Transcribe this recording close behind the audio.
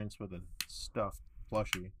experience with a stuffed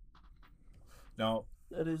plushie. No,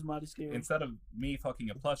 That is mighty scary. instead of me fucking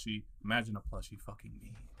a plushie, imagine a plushie fucking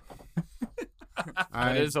me.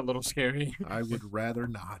 That is a little scary. I would rather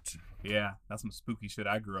not. Yeah, that's some spooky shit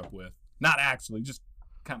I grew up with. Not actually, just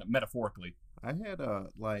kind of metaphorically. I had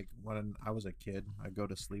like when I was a kid, I'd go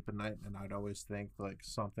to sleep at night and I'd always think like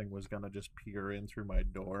something was gonna just peer in through my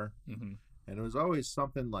door. Mm-hmm. And it was always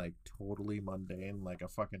something like totally mundane, like a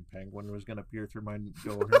fucking penguin was gonna peer through my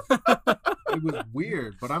door. It was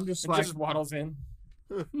weird, but I'm just It like, just waddles in.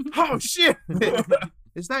 oh shit,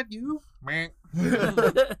 is that you? Meh.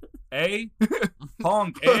 A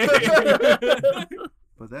honk. A.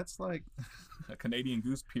 But that's like A Canadian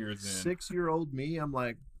goose peers in. 6-year-old me. I'm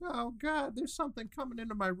like, oh god, there's something coming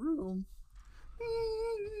into my room.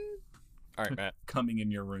 All right, Matt. Coming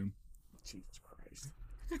in your room. Jesus Christ.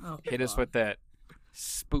 Oh, Hit us God. with that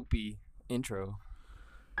spoopy intro.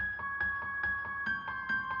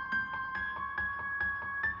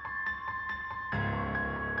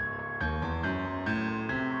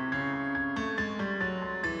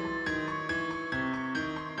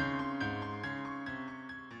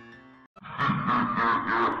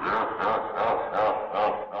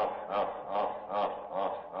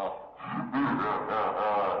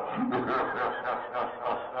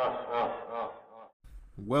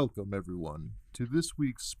 Welcome, everyone, to this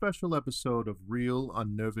week's special episode of Real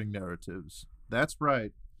Unnerving Narratives. That's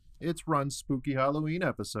right, it's Run's Spooky Halloween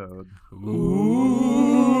episode. Ooh.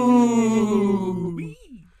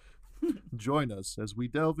 Join us as we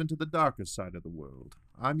delve into the darkest side of the world.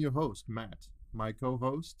 I'm your host, Matt. My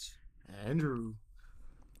co-hosts, Andrew.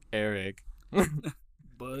 Eric.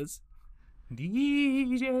 Buzz.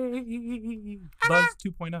 DJ Buzz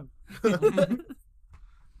 2.0.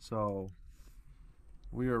 So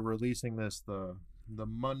we are releasing this the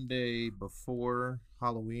Monday before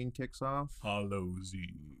Halloween kicks off. Hallows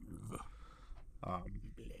Eve.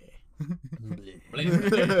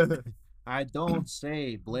 I don't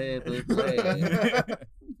say blah blah blah.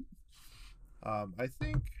 I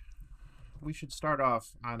think we should start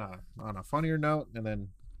off on a funnier note and then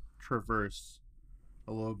traverse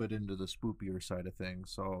a little bit into the spookier side of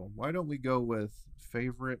things. So why don't we go with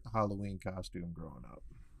favorite Halloween costume growing up?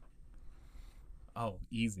 Oh,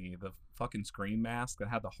 easy. The fucking Scream mask that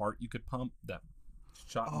had the heart you could pump that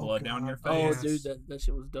shot Oh, blood down God. your Oh, face. dude, that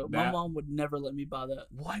shit was dope. My That- mom would never let me buy that.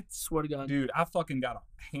 What? Swear to God. Dude, I fucking got a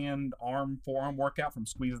hand, arm, forearm workout from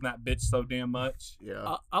squeezing that bitch so damn much.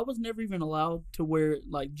 Yeah. I was never even allowed to wear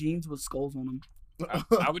like jeans with skulls on them.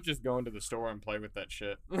 I would just go into the store and play with that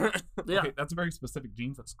shit. Yeah. Okay, that's a very specific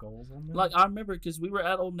jeans with skulls on them. Like I remember because we were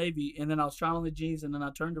at Old Navy and then I was trying on the jeans and then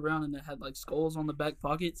I turned around and it had like skulls on the back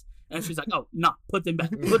pockets and she's like, "Oh, no, put them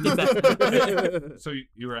back, put them back." So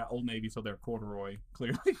you were at Old Navy, so they're corduroy,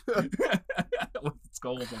 clearly. With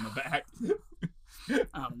skulls on the back.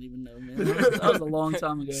 I don't even know, man. That was a long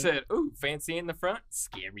time ago. Said, ooh, fancy in the front,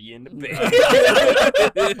 scary in the back.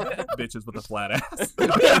 Bitches with a flat ass.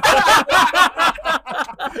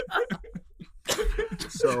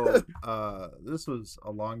 So this was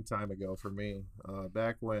a long time ago for me,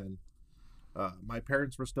 back when my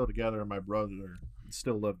parents were still together and my brother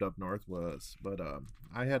still lived up north with us. But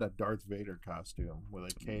I had a Darth Vader costume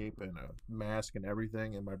with a cape and a mask and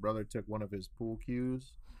everything, and my brother took one of his pool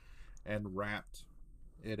cues and wrapped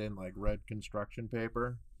it in like red construction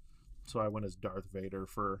paper. So I went as Darth Vader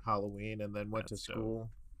for Halloween and then went That's to dope. school.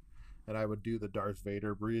 And I would do the Darth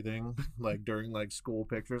Vader breathing like during like school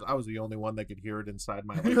pictures. I was the only one that could hear it inside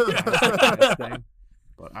my like, mask thing.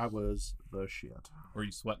 But I was the shit. Were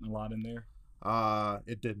you sweating a lot in there?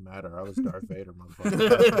 It didn't matter. I was Darth Vader,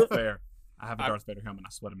 motherfucker. Fair. I have a Darth Vader helmet. I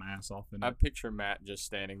sweated my ass off in I it. picture Matt just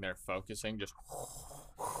standing there focusing, just,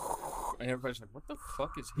 and everybody's like, "What the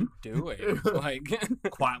fuck is he doing?" Like,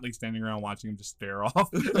 Quietly standing around watching him just stare off.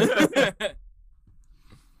 All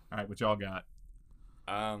right, what y'all got?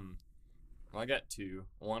 Well, I got two.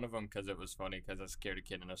 One of them because it was funny because I scared a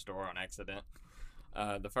kid in a store on accident.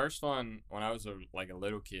 The first one, when I was a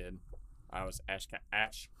little kid, I was Ash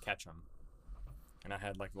Ketchum. And I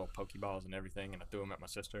had like little Pokeballs and everything, and I threw them at my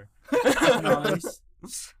sister. Nice.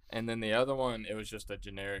 And then the other one, it was just a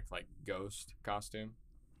generic like ghost costume.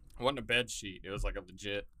 It wasn't a bed sheet. It was like a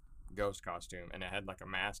legit ghost costume, and it had like a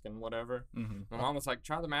mask and whatever. Mm-hmm. My mom was like,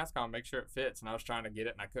 "Try the mask on, make sure it fits." And I was trying to get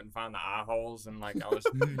it, and I couldn't find the eye holes, and like I was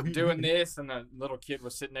doing this, and the little kid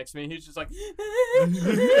was sitting next to me. He was just like,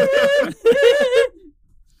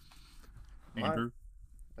 Andrew?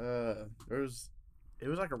 It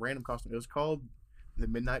was like a random costume. It was called the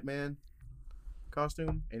Midnight Man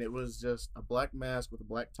costume, and it was just a black mask with a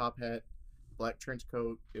black top hat, black trench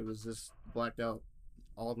coat. It was just blacked out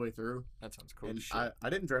all the way through. That sounds cool. And as shit. I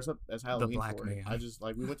didn't dress up as Halloween Black for it. Man. I just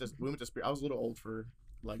like we went to Spirit. I was a little old for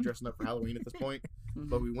like dressing up for Halloween at this point, Mhm.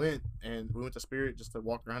 but we went to Spirit just to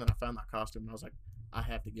walk around, and I found that costume, and I was like, I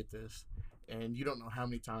have to get this. And you don't know how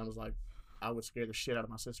many times like I would scare the shit out of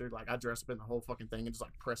my sister. Like I dressed up in the whole fucking thing and just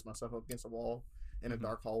like press myself up against the wall in a Mhm.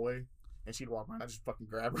 dark hallway, and she'd walk around. I just fucking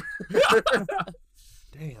grab her.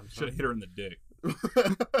 Damn. Should have hit her in the dick.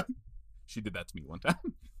 She did that to me one time.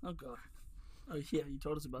 Oh god. Oh yeah, you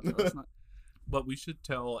told us about that last night. But we should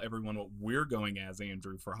tell everyone what we're going as,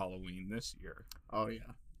 Andrew, for Halloween this year. Oh yeah,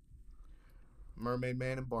 Mermaid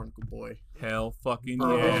Man and Barnacle Boy. Hell fucking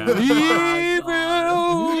Oh yeah. my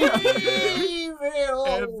Evil!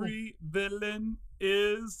 Every villain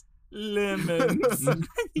is lemons.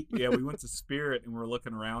 Yeah, we went to Spirit and we're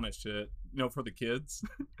looking around at shit, for the kids.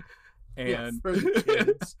 And for the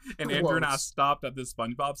kids. and Andrew and I Gross. stopped at this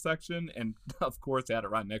SpongeBob section, and of course they had it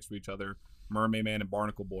right next to each other, Mermaid Man and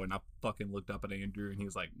Barnacle Boy. And I fucking looked up at Andrew, and he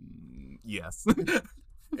was like, "Yes."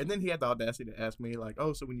 And then he had the audacity to ask me, like,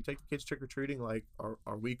 "Oh, so when you take the kids trick or treating, like, are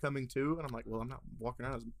we coming too?" And I'm like, "Well, I'm not walking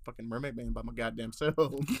around as a fucking Mermaid Man by my goddamn self."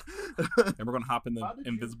 And we're gonna hop in the How did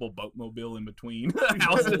you- invisible boatmobile in between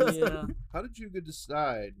houses. Yeah. How did you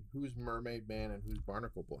decide who's Mermaid Man and who's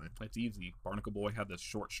Barnacle Boy? It's easy. Barnacle Boy had the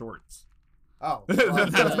short shorts. Oh,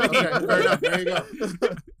 That's me. okay, fair enough. There you go.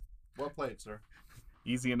 Well played, sir.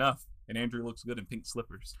 Easy enough. And Andrew looks good in pink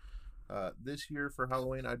slippers. This year for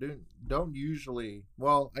Halloween, I don't usually.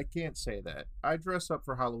 Well, I can't say that. I dress up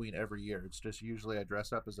for Halloween every year. It's just usually I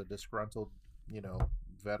dress up as a disgruntled,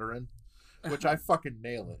 veteran, which I fucking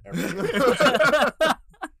nail it every year.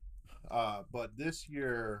 But this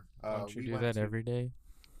year, Don't you we do went that to- every day?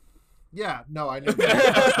 Yeah, no, I know.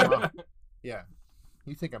 Yeah,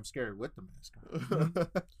 you think I'm scary with the mask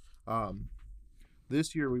on?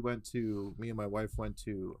 This year me and my wife went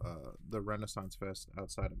to the Renaissance Fest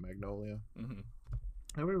outside of Magnolia. Mm-hmm.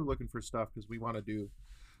 And we were looking for stuff because we want to do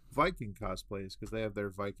Viking cosplays because they have their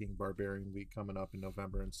Viking Barbarian Week coming up in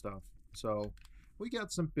November and stuff. So we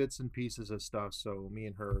got some bits and pieces of stuff. So me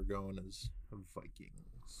and her are going as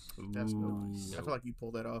Vikings. That's Ooh. nice. I feel like you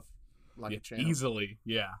pulled that off like Yeah, a champ. easily.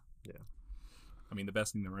 Yeah. Yeah. I mean, the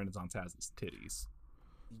best thing the Renaissance has is titties.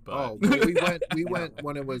 But Oh, we went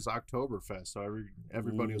when it was Oktoberfest. So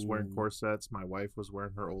everybody was wearing Ooh. corsets. My wife was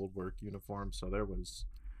wearing her old work uniform. So there was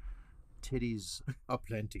titties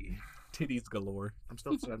aplenty. titties galore. I'm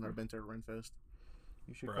still upset I've never been to a Renfest.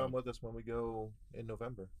 You should Bro. come with us when we go in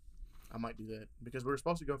November. I might do that because we were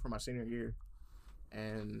supposed to go for my senior year,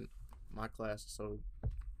 and my class is so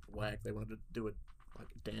whack. They wanted to do a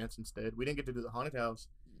dance instead. We didn't get to do the haunted house.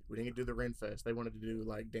 We didn't get to do the Renfest. They wanted to do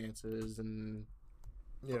like dances and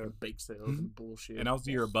bake sales and bullshit. And I was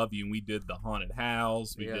the year above you, and we did the haunted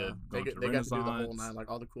house. We did they going to got to do the whole Renaissance. nine,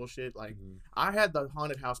 like all the cool shit. Like Mhm. I had the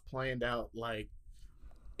haunted house planned out, like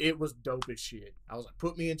it was dope as shit. I was like,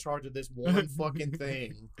 put me in charge of this one fucking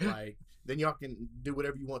thing. Like then y'all can do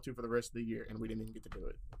whatever you want to for the rest of the year, and we didn't even get to do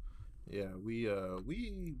it. Yeah, we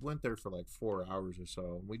went there for like 4 hours or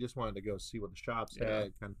so. We just wanted to go see what the shops Yeah.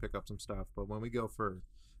 had, kind of pick up some stuff. But when we go for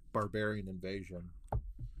Barbarian Invasion,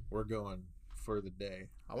 we're going for the day.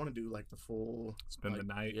 I want to do like the full Spend the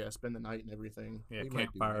night. Yeah, spend the night and everything. Yeah, We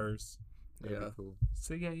might do that. campfires. That'd be Yeah. cool.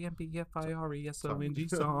 CAMPFIRESONG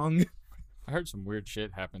song. I heard some weird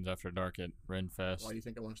shit happens after dark at Renfest. Why do you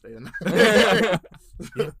think I want to stay in there?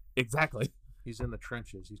 Exactly. He's in the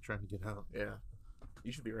trenches. He's trying to get out. Yeah.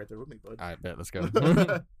 You should be right there with me, bud. All right, bet. Let's go.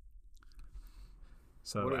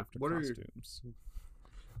 So What are- after what are your- costumes.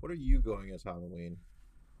 What are you going as Halloween?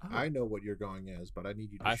 Oh. I know what you're going as, but I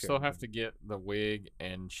need you to I share still have with to me. get the wig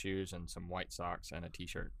and shoes and some white socks and a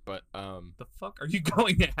t-shirt. But The fuck are you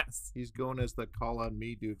going as? He's going as the Call on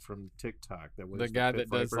Me dude from TikTok. That was the guy that Pit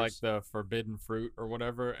does like Vipers. the forbidden fruit or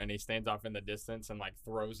whatever, and he stands off in the distance and like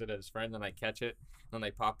throws it at his friend, and they catch it, and they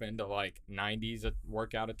pop into like 90s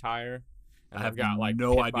workout attire. And I have I've got like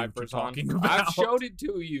no Pit idea what you're Vipers on. talking I've about. showed it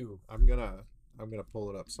to you. I'm gonna pull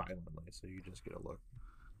it up silently so you just get a look.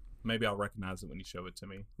 Maybe I'll recognize it when you show it to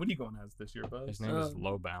me. What are you going as this year, Buzz? His name is Uh,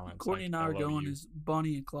 Low Balance. Courtney like and I are going LOU. as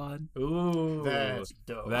Bonnie and Clyde. Ooh, That's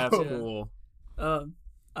dope. that's Yeah. cool.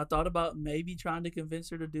 I thought about maybe trying to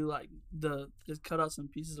convince her to do like just cut out some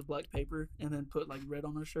pieces of black paper and then put like red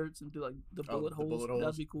on her shirts and do like the Oh, bullet the holes. bullet holes.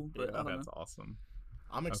 That'd be cool. But Yeah, I don't know. That's awesome.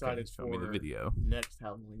 I'm excited show me the for video. next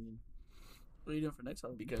Halloween What are you doing for next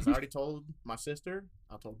Halloween? because I already told my sister,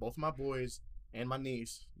 I told both of my boys and my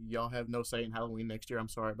niece, y'all have no say in Halloween next year. I'm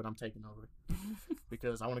sorry, but I'm taking over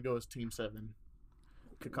because I want to go as Team 7.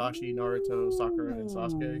 Kakashi, Naruto, Sakura, and Ooh,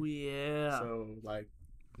 Sasuke. yeah. So like,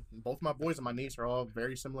 both my boys and my niece are all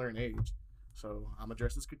very similar in age. So I'm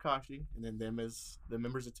dressed as Kakashi, and then them as the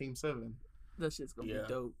members of Team 7. That shit's gonna Yeah. be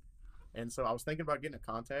dope. And so I was thinking about getting a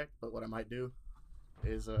contact, but what I might do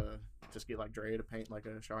is just get like Dre to paint like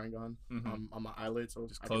a Sharingan Mhm. on my eyelid. So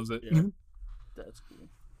Just I close could- it. Yeah, That's cool.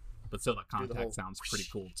 But still, the the contact whole sounds pretty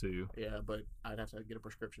cool too. yeah, but I'd have to get a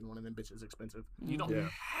prescription one, and then bitch is expensive. You don't Yeah.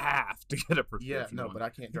 have to get a prescription. Yeah, no, one. but I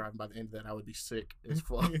can't drive. And by the end of that, I would be sick as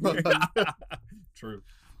fuck. True.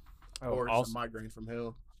 Or just also, a migraine from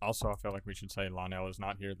hell, I feel like we should say Lionel is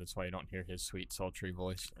not here. That's why you don't hear his sweet, sultry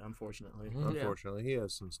voice. unfortunately. Mhm. Yeah. Unfortunately, he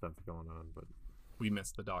has some stuff going on, but We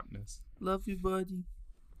miss the darkness. Love you, buddy.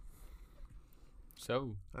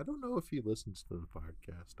 So, I don't know if he listens to the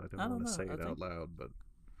podcast. I I don't don't want to know. say I it out think- loud, but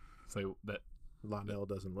So that Lionel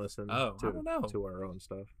doesn't listen Oh, I don't know. to our own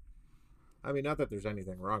stuff. I mean, not that there's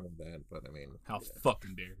anything wrong with that, but I mean, how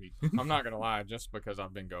fucking dare he? I'm not gonna lie, just because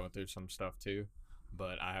I've been going through some stuff too,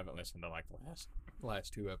 but I haven't listened to like the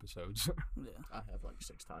last 2 episodes. Yeah. I have like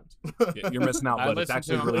 6 times. Yeah, you're missing out, but it's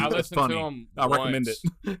actually really I listened funny. to him I recommend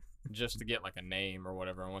once just to get like a name or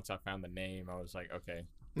whatever. And once I found the name, I was like, okay.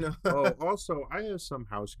 oh, also, I have some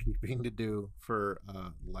housekeeping to do for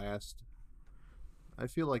last. I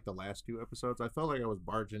feel like the last 2 episodes, I felt like I was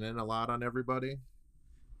barging in a lot on everybody,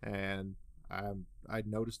 and I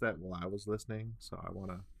noticed that while I was listening. So I want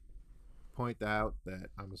to point out that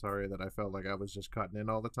I'm sorry that I felt like I was just cutting in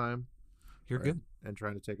all the time. You're Right. good. And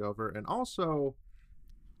trying to take over, and also,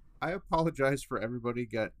 I apologize for everybody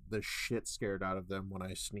got the shit scared out of them when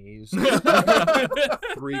I sneezed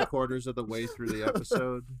 3/4 of the way through the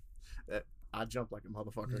episode. I jumped like a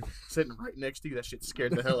motherfucker. Sitting right next to you, that shit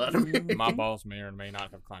scared the hell out of me. My balls may or may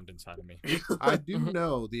not have climbed inside of me. I do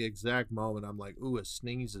know the exact moment I'm like, ooh, a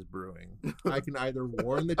sneeze is brewing. I can either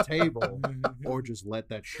warn the table or just let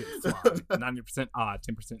that shit fly. 90% odd,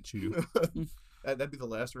 10% chew. That'd be the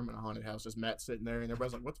last room in a haunted house. Just Matt sitting there, and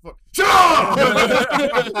everybody's like, "What the fuck?"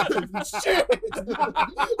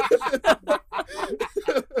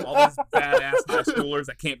 All these badass high schoolers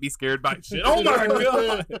that can't be scared by shit. Oh my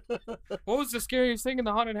god! What was the scariest thing in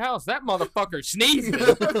the haunted house? That motherfucker sneezing.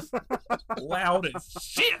 Loud as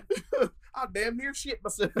shit. I damn near shit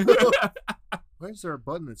myself. Why is there a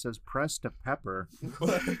button that says press to pepper?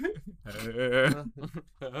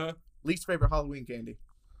 Least favorite Halloween candy.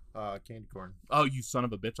 Candy corn. Oh, you son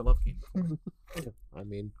of a bitch! I love candy corn. I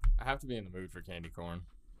mean, I have to be in the mood for candy corn.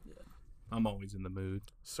 I'm always in the mood.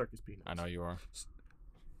 Circus peanuts. I know you are.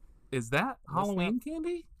 Is that Halloween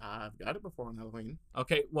candy? I've got it before on Halloween.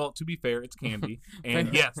 Okay, well, to be fair, it's candy,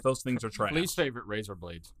 and yes, those things are trash. Least favorite razor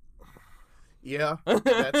blades. Yeah,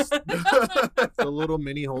 that's the little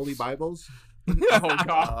mini holy Bibles. Oh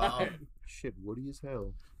god. Shit, woody as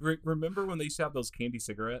hell. Remember when they used to have those candy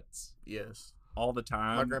cigarettes yes. all the My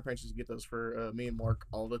time? grandparents used to get those for me and Mark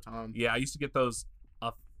all the time. Yeah, I used to get those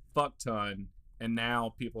a fuck ton, and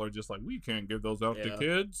now people are just like, we can't give those out to Yeah.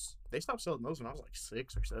 kids. They stopped selling those when I was like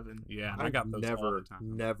 6 or 7. Yeah, and I got those all the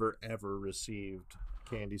time. never, ever received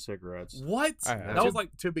candy cigarettes. What? I have. That was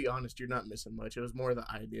like, To be honest, you're not missing much. It was more the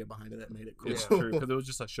idea behind it that made it cool. it's true because it was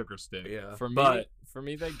just a sugar stick. Yeah. For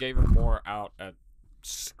me, they gave them more out at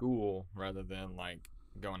school rather than like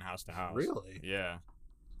going house to house. Really? Yeah.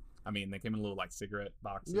 I mean, they came in little like cigarette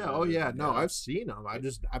boxes. Yeah. Oh yeah. No, Yeah. I've seen them.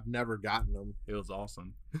 I've never gotten them. It was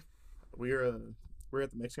awesome. We were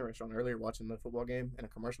at the Mexican restaurant earlier watching the football game, and a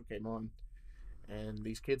commercial came on, and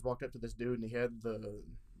these kids walked up to this dude, and he had the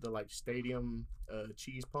like stadium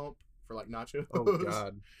cheese pump for like nachos. Oh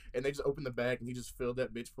god. And they just opened the bag, and he just filled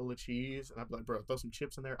that bitch full of cheese. And I'd be like, bro, throw some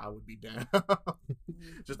chips in there, I would be down.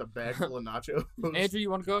 Just a bag full of nachos. Andrew, you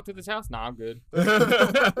want to go up to this house? Nah, I'm good.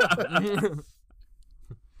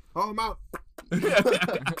 Oh, I'm out.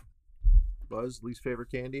 Buzz, least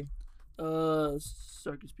favorite candy?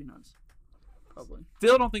 Circus peanuts. Probably.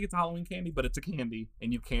 Still don't think it's a Halloween candy, but it's a candy,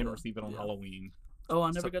 and you can Yeah, receive it on yeah. Halloween. Oh, I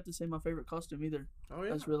never So- got to say my favorite costume either. Oh I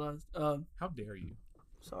yeah. just realized. How dare you?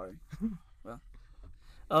 Sorry.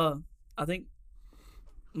 Well, I think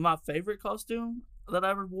my favorite costume that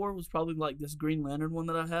I ever wore was probably like this Green Lantern one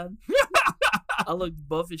that I had. I looked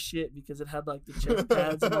buff as shit because it had like the chest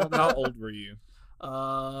pads and all that. How old were you?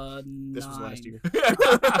 This was last 9. year.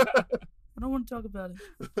 I don't want to talk about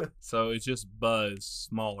it. So it's just Buzz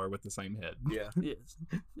smaller with the same head. Yeah. Yes.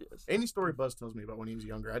 Yes. Any story Buzz tells me about when he was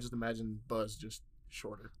younger, I just imagine Buzz just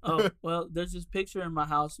shorter. Oh, well, there's this picture in my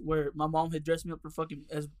house where my mom had dressed me up for fucking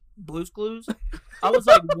as Blue's Clues. I was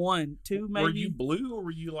like 1, 2 maybe. Were you blue or were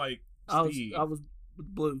you like Steve? I was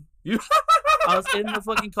blue. You- I was in the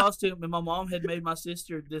fucking costume, and my mom had made my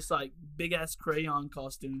sister this like big ass crayon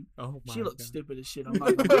costume. Oh my She looked God. stupid as shit. I'm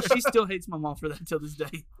not gonna lie. She still hates my mom for that till this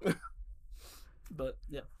day. But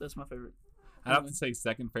yeah, that's my favorite. I'd have to say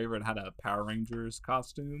second favorite had a Power Rangers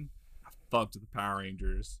costume. I fucked with the Power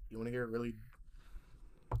Rangers. You want to hear a really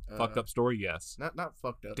Fucked up story, yes. Not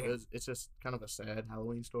fucked up. Damn. It's just kind of a sad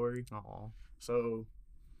Halloween story. Aw. So,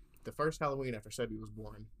 the first Halloween after Sebi was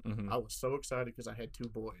born, Mm-hmm. I was so excited because I had 2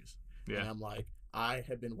 boys. And Yeah. I'm like, I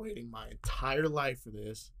have been waiting my entire life for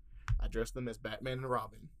this. I dressed them as Batman and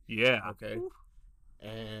Robin. Yeah. Okay.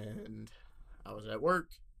 And I was at work,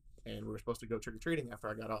 and we were supposed to go trick or treating after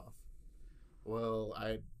I got off. Well,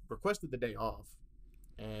 I requested the day off,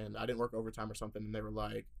 and I didn't work overtime or something. And they were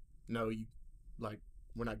like, "No,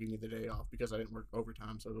 we're not giving you the day off because I didn't work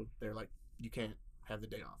overtime." So they're like, "You can't have the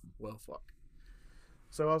day off." Well, fuck.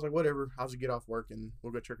 So I was like, "Whatever. I'll just get off work and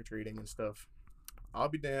we'll go trick or treating and stuff." I'll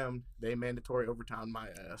be damned. They mandatory overtime my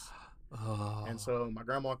ass. Oh. And so my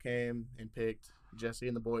grandma came and picked Jesse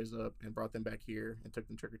and the boys up and brought them back here and took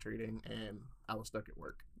them trick or treating, and I was stuck at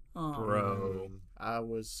work. Oh, Bro, I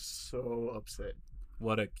was so upset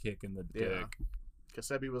what a kick in the Yeah. dick. because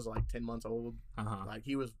Sebi was like 10 months old. Uh-huh. Like,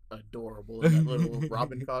 he was adorable in that little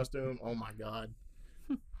Robin costume. Oh my god.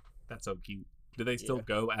 That's so cute. Do they still Yeah.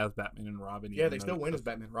 go as Batman and Robin? Yeah, even they though still win it's- as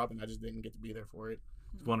Batman and Robin. I just didn't get to be there for it.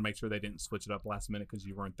 Just want to make sure they didn't switch it up last minute because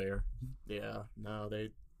you weren't there. Yeah, no,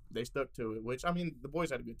 they stuck to it. Which, I mean, the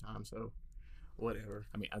boys had a good time, so whatever.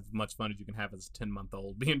 I mean, as much fun as you can have as a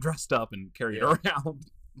 10-month-old being dressed up and carried Yeah.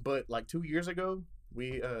 around. But like 2 years ago,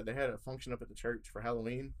 we they had a function up at the church for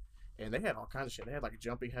Halloween, and they had all kinds of shit. They had like a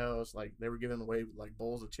jumpy house, like they were giving away like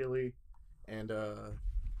bowls of chili, and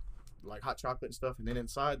like hot chocolate and stuff. And then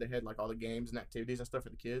inside they had like all the games and activities and stuff for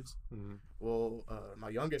the kids. Mhm. Well, my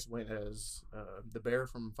youngest went as the bear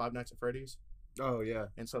from Five Nights at Freddy's, Oh yeah.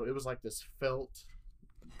 and so it was like this felt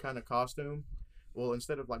kind of costume. Well,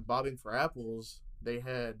 instead of like bobbing for apples, they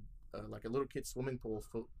had like a little kid swimming pool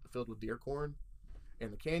filled with deer corn,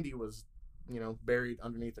 and the candy was, buried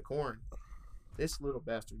underneath the corn. This little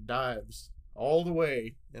bastard dives all the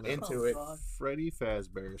way And into Oh, it, God. Freddy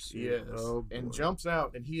Fazbear suit. yes, Oh, and boy. jumps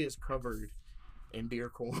out, and he is covered in deer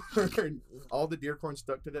corn. All the deer corn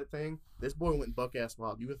stuck to that thing. This boy went buck ass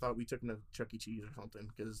wild. You would have thought we took him to Chuck E. Cheese or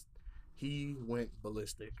something, because he went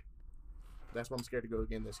ballistic. That's why I'm scared to go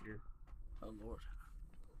again this year. Oh Lord.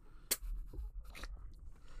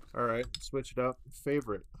 All right, switch it up.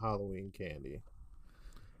 Favorite Halloween candy.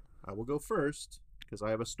 I will go first because I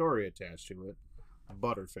have a story attached to it.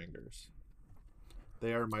 Butterfingers.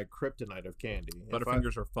 They are my kryptonite of candy. If I-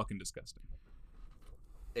 Butterfingers are fucking disgusting.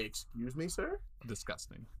 Excuse me, sir?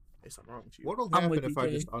 Disgusting. There's something wrong with you. What'll I'm happen with if you, I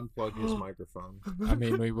Jay. just unplug his microphone? I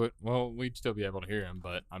mean, we'd still be able to hear him,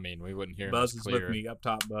 but I mean, we wouldn't hear him Buzz as is clear. with me up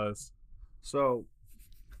top, Buzz. So,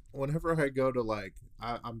 whenever I go to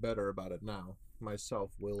I'm better about it now. My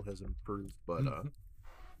self will has improved, but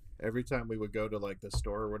every time we would go to like the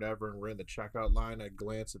store or whatever, and we're in the checkout line, I'd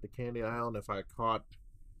glance at the candy aisle, and if I caught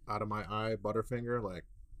out of my eye Butterfinger, like,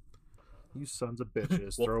 you sons of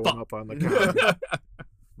bitches, Well, throwing fuck. up on the counter.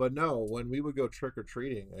 But no, when we would go trick or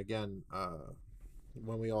treating again,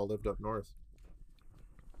 when we all lived up north,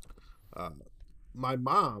 my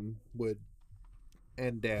mom would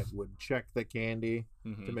and dad would check the candy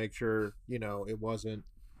Mhm. to make sure it wasn't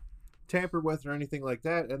tampered with or anything like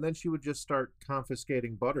that, and then she would just start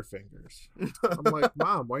confiscating Butterfingers. I'm like,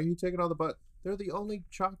 Mom, why are you taking all the they're the only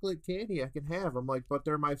chocolate candy I can have. I'm like, but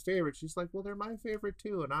they're my favorite. She's like, well, they're my favorite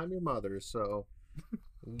too, and I'm your mother, so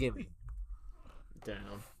gimme.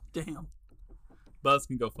 Down. Damn. Buzz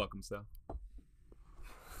can go fuck himself.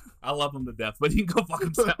 I love him to death, but he can go fuck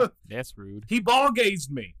himself. That's rude. He ball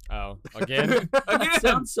gazed me. Oh, again? That Again.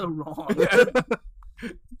 sounds so wrong.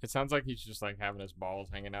 It sounds like he's just like having his balls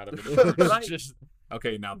hanging out of his Right. just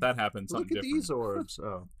Okay, now if that happens, Look something at different. these orbs.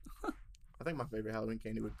 Oh, I think my favorite Halloween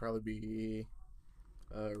candy would probably be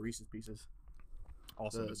Reese's Pieces.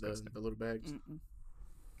 Also The disgusting. little bags. Mm-mm.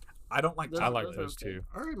 I don't like Those- I like those are those okay. too.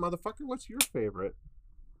 all right, motherfucker. What's your favorite?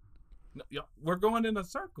 No, yeah, we're going in a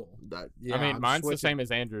circle. Yeah, I mean, I'm mine's the switching. same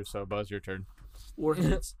as Andrew's, so Buzz, your turn.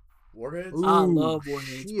 Warheads. Warheads? Ooh, I love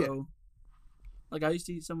warheads, shit. bro. Like, I used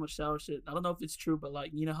to eat so much sour shit. I don't know if it's true, but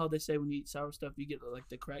like, you know how they say when you eat sour stuff, you get like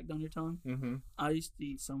the crack down your tongue. Mm-hmm. I used to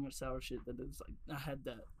eat so much sour shit that it was like I had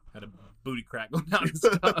that. Had a booty crack going down his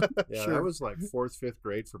tongue. Yeah, Sure. that was like 4th, 5th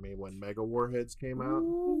grade for me when Mega Warheads came out.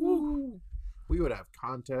 Ooh. We would have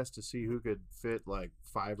contests to see who could fit like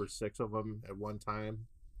 5 or 6 of them at one time.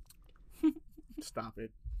 Stop it.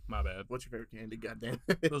 My bad. What's your favorite candy? Goddamn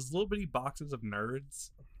it. Those little bitty boxes of nerds.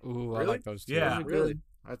 Ooh, I Really? like those too. Yeah. Those are Really? good.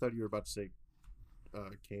 I thought you were about to say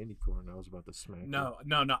candy corn. I was about to smack. No.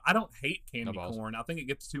 I don't hate candy balls. corn. I think it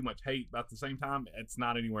gets too much hate, but at the same time, it's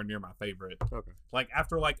not anywhere near my favorite. You. Okay. Like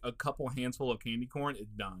after like a couple handful of candy corn,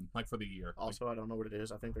 it's done. Like for the year. Also, I don't know what it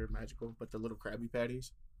is. I think they're magical, but the little Krabby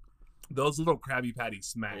Patties. Those little Krabby Patties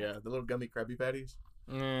smack. Yeah, the little gummy Krabby Patties.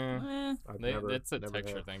 Eh, It's a never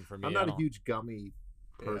texture had. thing for me. I'm I not a don't- huge gummy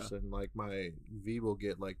Yeah. person. Like my V will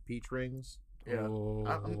get like peach rings. Yeah. Oh,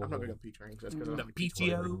 I'm not big on peach rings. That's because I The don't like peach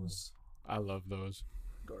flavor. PTOs, I love those.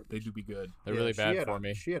 they do be good. They're Yeah, really she bad had for a,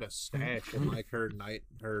 me. She had a stash in like her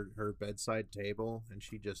bedside table, and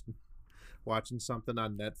she just watching something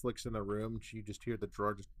on Netflix in the room. She just hear the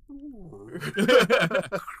drawer just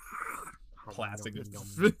Classic.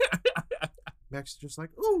 Max is just like,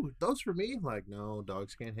 ooh, those for me. I'm like, no,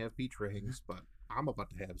 dogs can't have peach rings, but I'm about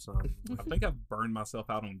to have some. I think I've burned myself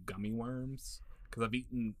out on gummy worms because I've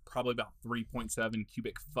eaten probably about 3.7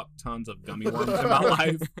 cubic fuck tons of gummy worms in my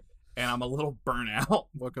life, and I'm a little burnt out.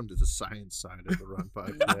 Welcome to the science side of the Run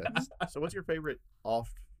Podcast. So, what's your favorite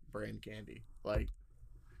off-brand candy? Like,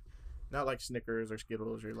 not like Snickers or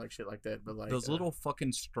Skittles or like shit like that, but like Those little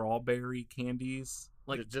fucking strawberry candies.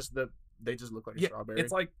 Like, they just look like a yeah, strawberry.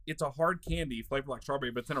 it's like it's a hard candy flavored like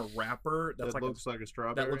strawberry, but it's in a wrapper that's That like looks like a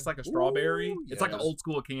strawberry. that looks like a strawberry. Ooh, It's like an yes. old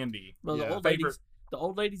school candy. bro, Yeah. the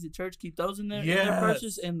old ladies at church keep those in their Yes.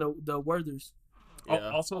 purses, and the Werthers. Yeah.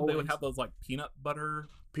 Also, they would Always. have those like peanut butter.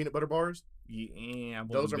 peanut butter bars. Yeah, I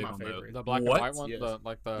Those wasn't are big my on those. favorite. The black and What? white one, Yes. the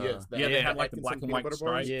Yes, Yeah, they Yeah, had like the Atkinson black and peanut white butter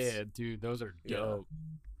bars. stripes. yeah, dude, those are Yeah. dope.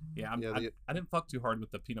 Yeah, Yeah, I didn't fuck too hard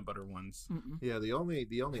with the peanut butter ones. Mm-mm. Yeah, the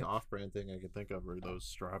only off-brand thing I can think of are those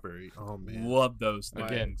strawberry. Oh man, Love those My-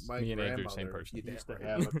 things. my me and Andrew, same grandmother person. used to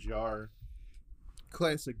Damn have a jar,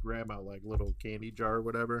 classic grandma like little candy jar or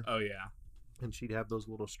whatever, Oh yeah, and she'd have those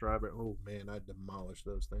little strawberry. Oh man, I'd demolish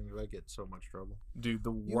those things. I get so much trouble. dude,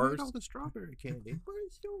 the You ate worst. all the strawberry candy, but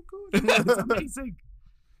it's so It's good. amazing.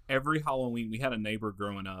 Every Halloween, we had a neighbor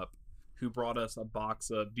growing up who brought us a box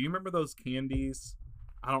of. Do you remember those candies?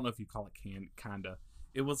 I don't know if you call it kinda.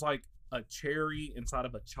 It was like a cherry inside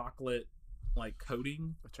of a chocolate like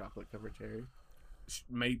coating. A chocolate covered cherry.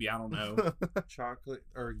 Maybe, I don't know. Chocolate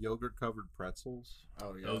or yogurt covered pretzels.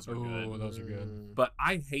 Oh yeah. Those are good. Ooh, those are good. Mm. But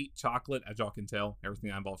I hate chocolate, as y'all can tell. Everything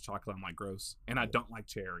that involves chocolate, I'm like gross, and I don't like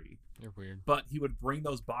cherry. You're weird. But he would bring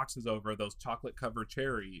those boxes over, those chocolate covered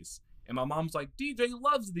cherries. And my mom's like, DJ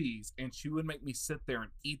loves these. And she would make me sit there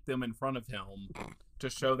and eat them in front of him to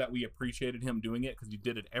show that we appreciated him doing it because he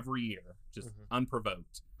did it every year, just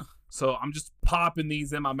unprovoked. So I'm just popping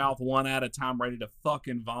these in my mouth one at a time, ready to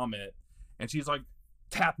fucking vomit. And she's like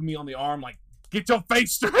tapping me on the arm, like, get your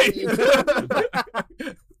face straight.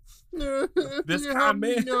 This kind,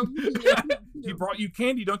 man. He brought you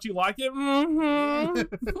candy. Don't you like it? Mm-hmm.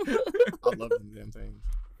 I love them damn things.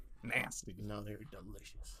 Nasty. No, they're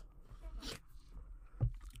delicious.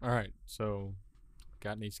 All right, so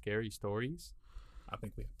got any scary stories? I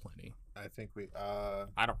think we have plenty. I think we.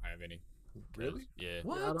 I don't have any. Really? Yeah.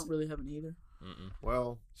 What? Yeah, I don't really have any either. Mm-mm.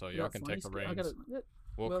 Well, So I y'all got can funny take the sto- I reins. gotta- yeah,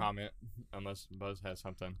 We'll well- comment unless Buzz has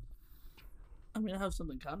something. I mean, I have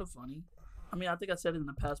something kind of funny. I mean, I think I said it in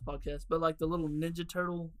the past podcast, but like the little Ninja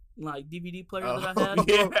Turtle like DVD player that I had,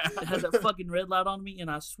 it had that fucking red light on me, and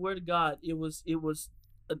I swear to God, it was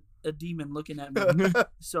a demon looking at me.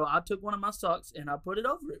 So I took one of my socks and I put it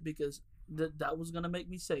over it because that was gonna make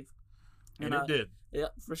me safe. And I, it did. Yeah,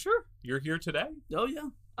 for sure. You're here today. Oh yeah.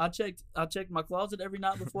 I checked my closet every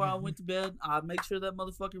night before I went to bed. I make sure that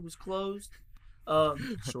motherfucker was closed.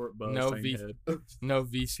 Short Buzz. No same V- head. No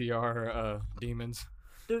VCR demons.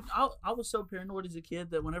 Dude, I was so paranoid as a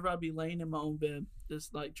kid that whenever I'd be laying in my own bed,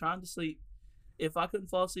 just like trying to sleep, if I couldn't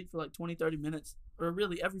fall asleep for like 20, 30 minutes, or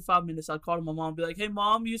really every 5 minutes, I'd call to my mom and be like, hey,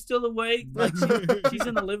 Mom, you still awake? Like she's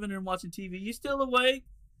in the living room watching TV. You still awake?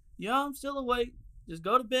 Yeah, I'm still awake. Just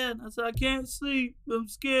go to bed. I said, I can't sleep. I'm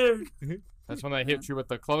scared. That's when they hit you with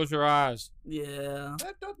the close your eyes. Yeah.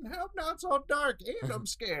 that doesn't help. Now it's all dark, and I'm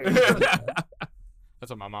scared. That's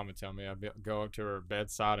what my mom would tell me. I'd go up to her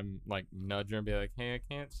bedside and like nudge her and be like, "Hey, I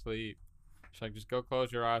can't sleep." She's like, "Just go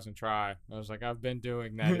close your eyes and try." I was like, "I've been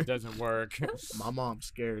doing that. It doesn't work." My mom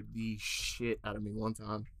scared the shit out of me one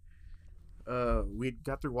time. We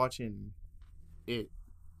got through watching it,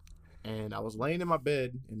 and I was laying in my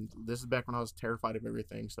bed, and this is back when I was terrified of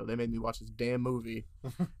everything. So they made me watch this damn movie,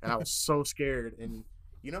 and I was so scared. And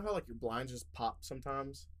you know how like your blinds just pop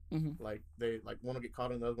sometimes, like they like one will get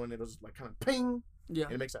caught in the other one. It'll just like kind of ping, Yeah.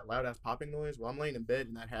 and it makes that loud ass popping noise. Well, I'm laying in bed,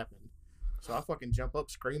 and that happened. So I fucking jump up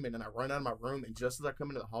screaming, and I run out of my room. And just as I come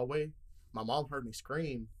into the hallway, my mom heard me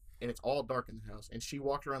scream, and it's all dark in the house. And she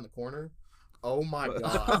walked around the corner. Oh my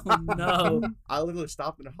god! Oh, no. I literally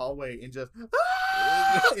stopped in the hallway and just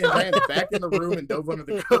and ran back in the room and dove under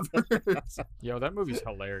the covers. Yo, that movie's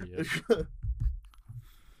hilarious.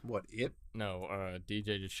 What, it? No,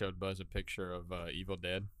 DJ just showed Buzz a picture of Evil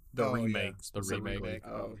Dead. The Oh, yeah. remake, The specifically, remake.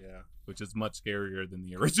 Oh, yeah. which is much scarier than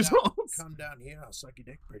the originals. Come down here, I'll suck your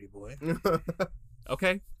dick, pretty boy.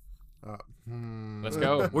 Okay, Let's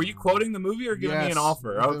go. were you quoting the movie or giving me Yes. an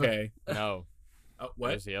offer? Okay. No, Oh, what?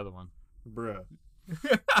 where's the other one? Bruh.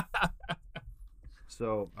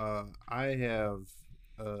 So, I have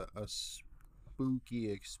a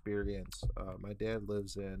spooky experience. My dad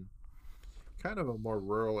lives in kind of a more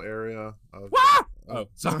rural area of. Oh,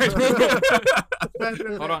 sorry.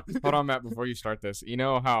 Hold on, Matt. Before you start this, you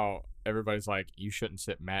know how everybody's like, you shouldn't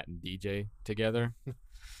sit Matt and DJ together.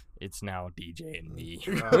 It's now DJ and me.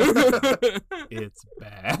 It's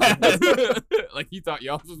bad. Like you thought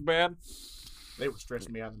y'all's was bad. They were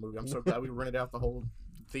stressing me out in the movie. I'm so glad we rented out the whole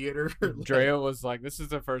theater. Drea was like, "This is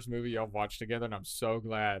the first movie y'all watched together," and I'm so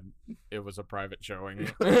glad it was a private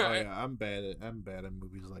showing. Oh yeah, I'm bad at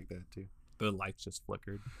movies like that too. The lights just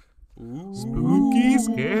flickered. Ooh. Spooky,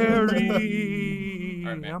 scary.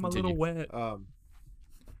 All right, man, I'm a continue. little wet.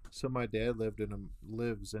 So my dad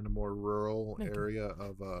lives in a more rural area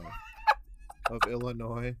of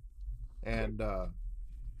Illinois, and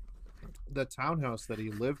the townhouse that he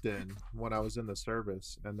lived in when I was in the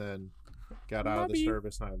service, and then got out of the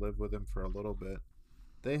service, and I lived with him for a little bit.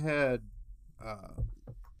 They had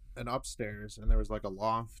an upstairs, and there was like a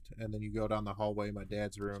loft, and then you go down the hallway, my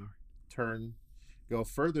dad's room, go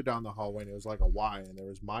further down the hallway, and it was like a Y, and there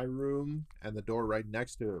was my room, and the door right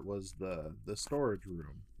next to it was the storage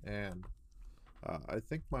room. And I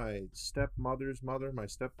think my stepmother's mother, my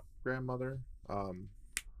step-grandmother,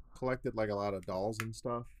 collected like a lot of dolls and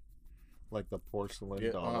stuff, like the porcelain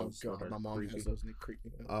Oh dolls. that god, are my mom creepy. has those and they creep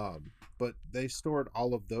me out. But they stored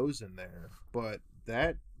all of those in there. But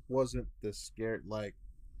that wasn't the scare. Like,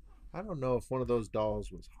 I don't know if one of those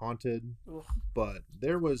dolls was haunted, Ugh. but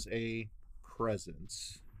there was a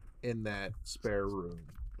presence in that spare room,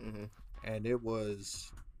 Mhm. and it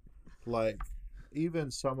was like,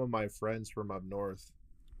 even some of my friends from up north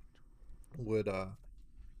would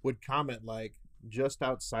comment like, just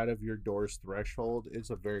outside of your door's threshold, it's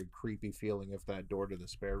a very creepy feeling if that door to the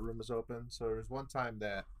spare room is open. So there was one time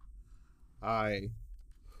that I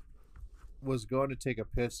was going to take a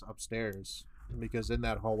piss upstairs, because in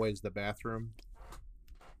that hallway is the bathroom.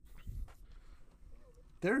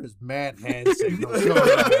 There is mad hand signals going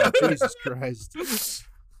on. Jesus Christ.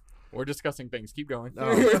 We're discussing things. Keep going.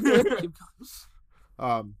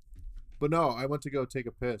 But no, I went to go take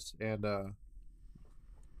a piss, and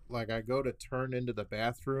like, I go to turn into the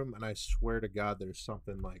bathroom, and I swear to God, there's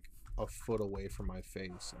something like a foot away from my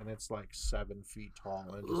face, and it's like 7 feet tall,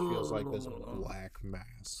 and it just feels like this black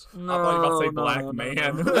mass. No, I thought you were about to say no, black no,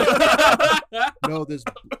 man. No, this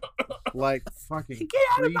like fucking Get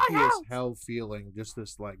out of my creepy as house! hell feeling, just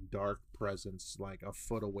this like dark presence like a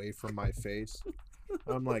foot away from my face.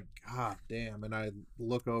 I'm like, God damn. And I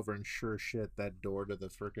look over, and sure shit, that door to the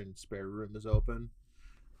freaking spare room is open.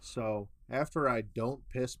 So after I don't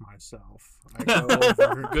piss myself, I go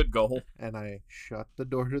over Good goal. and I shut the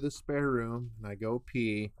door to the spare room, and I go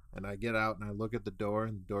pee, and I get out, and I look at the door,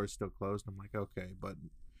 and the door's still closed. I'm like, okay. But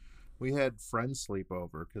we had friends sleep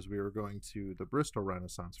over because we were going to the Bristol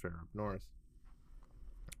Renaissance Fair up north.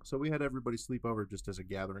 So we had everybody sleep over just as a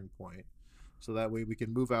gathering point, so that way we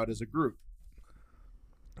can move out as a group.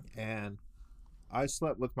 And I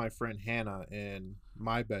slept with my friend Hannah in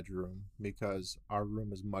my bedroom because our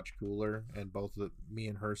room is much cooler, and both me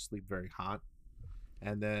and her sleep very hot.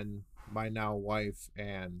 And then my now wife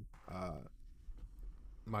and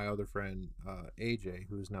my other friend AJ,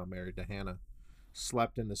 who's now married to Hannah,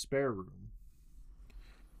 slept in the spare room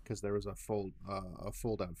because there was a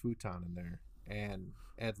fold-out futon in there. And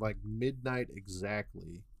at like midnight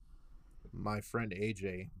exactly, my friend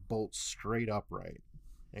AJ bolts straight upright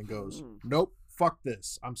and goes, "Nope, fuck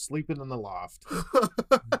this. I'm sleeping in the loft."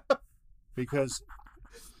 Because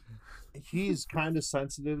he's kind of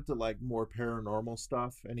sensitive to like more paranormal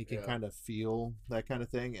stuff, and he can Yeah. kind of feel that kind of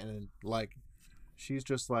thing. And like, she's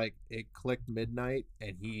just like, it clicked midnight,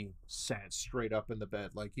 and he sat straight up in the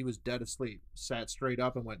bed. Like, he was dead asleep, sat straight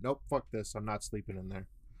up and went, "Nope, fuck this. I'm not sleeping in there."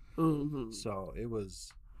 Mhm. So it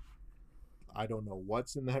was, I don't know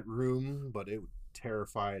what's in that room, but it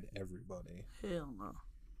terrified everybody. Hell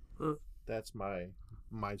no. That's my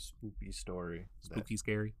spooky story. Spooky,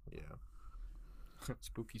 scary. Yeah.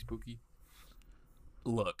 Spooky, spooky.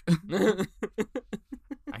 Look, I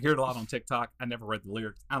hear it a lot on TikTok. I never read the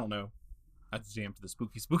lyrics. I don't know. I just jammed to the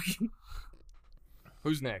spooky, spooky.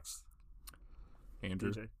 Who's next?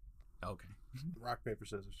 Andrew. DJ. Okay. Rock, paper,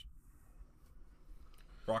 scissors.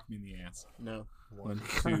 Rock me in the ass. No. 1,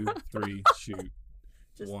 2, 3, shoot.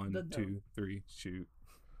 Just 1, the 2, 3, shoot.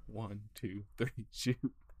 1, 2, 3, shoot.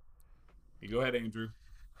 You go ahead, Andrew.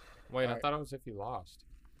 Wait, I Alright. thought it was if you lost.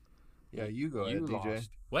 Yeah, you go ahead, You DJ. lost.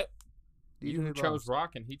 What? You DJ chose lost.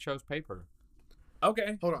 rock and he chose paper.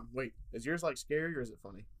 Okay. Hold on. Wait. Is yours like scary or is it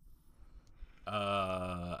funny?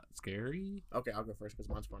 Scary. Okay, I'll go first because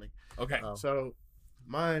mine's funny. Okay. Oh. So,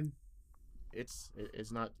 mine, it's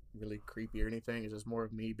not really creepy or anything. It's just more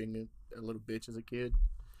of me being a little bitch as a kid.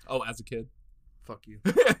 Oh, as a kid. Fuck you.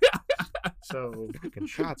 So Fucking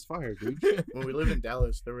shots fired, dude. when we lived in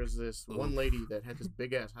Dallas, there was this one lady that had this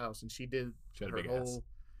big ass house, and she did She had a her big whole. ass.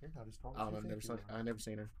 I don't know. I never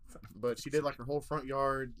seen her, but she did like her whole front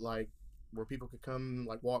yard, like where people could come,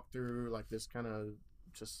 like walk through, like this kind of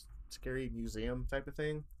just scary museum type of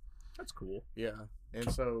thing. That's cool. Yeah,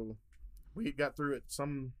 and so we got through at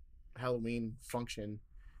some Halloween function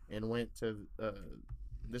and went to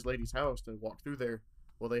this lady's house to walk through there.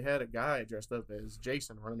 Well, they had a guy dressed up as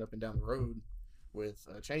Jason running up and down the road with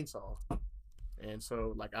a chainsaw, and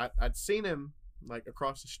so like I'd seen him like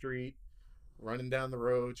across the street, running down the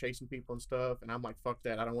road, chasing people and stuff, and I'm like, fuck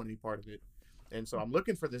that, I don't want any part of it. And so I'm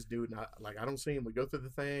looking for this dude, and I don't see him. We go through the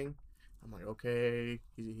thing. I'm like, okay,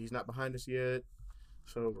 he's not behind us yet,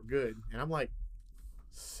 so we're good. And I'm like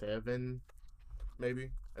 7,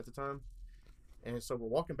 maybe at the time. And so we're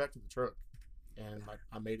walking back to the truck, and like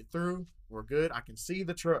I made it through. We're good. I can see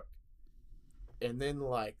the truck, and then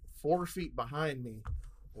like 4 feet behind me,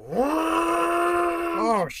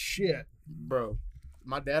 Oh shit! bro.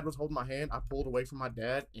 My dad was holding my hand. I pulled away from my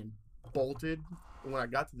dad and bolted. And when I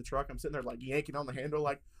got to the truck, I'm sitting there like yanking on the handle,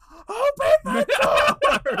 like, open the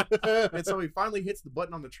door! And so he finally hits the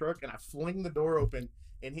button on the truck, and I fling the door open.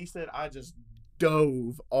 And he said I just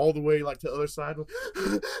dove all the way like to the other side.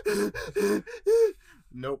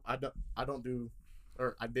 Nope, I don't do,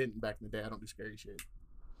 or I didn't back in the day. I don't do scary shit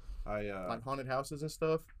like haunted houses and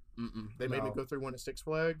stuff. They made me No. go through one at Six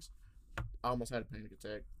Flags. I almost had a panic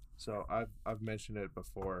attack. So I've mentioned it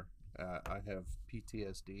before. I have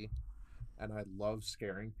PTSD, and I love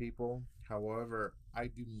scaring people. However, I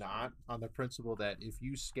do not on the principle that if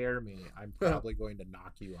you scare me, I'm probably going to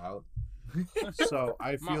knock you out. So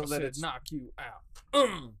I feel Mama that said it's knock you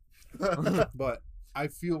out. but I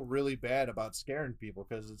feel really bad about scaring people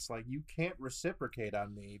because it's like you can't reciprocate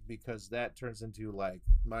on me because that turns into like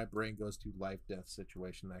my brain goes to life death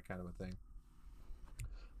situation, that kind of a thing.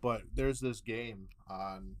 But there's this game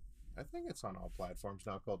on, I think it's on all platforms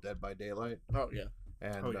now, called Dead by Daylight. Oh yeah.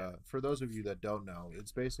 And Oh, yeah. for those of you that don't know,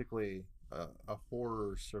 it's basically a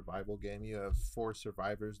horror survival game. You have 4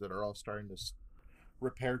 survivors that are all starting to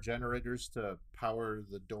repair generators to power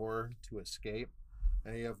the door to escape.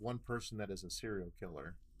 And you have one person that is a serial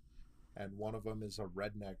killer. And one of them is a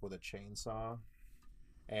redneck with a chainsaw.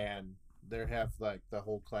 And they have like the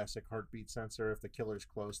whole classic heartbeat sensor. If the killer's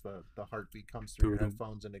close, the heartbeat comes through your Doo-doo.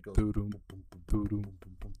 headphones and it goes Doo-doo. boom, boom, boom, boom, Doo-doo. boom,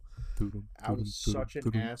 boom, boom. Doo-doo, I was doo-doo, such an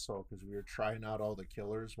doo-doo. asshole because we were trying out all the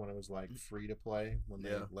killers when it was like free to play, when they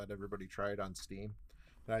Yeah. let everybody try it on Steam.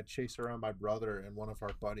 And I'd chase around my brother and one of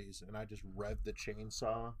our buddies, and I just revved the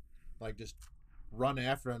chainsaw, like just run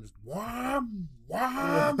after them, just wham,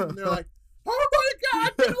 wham, and they're like, "Oh my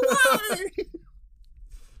god, get away!"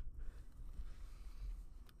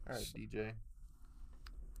 All right, DJ.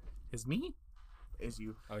 Is me? Is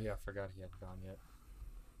you? Oh yeah, I forgot he hadn't gone yet.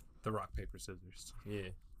 The rock, paper, scissors. Yeah.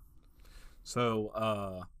 So,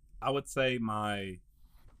 I would say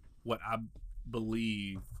what I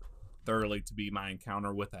believe thoroughly to be my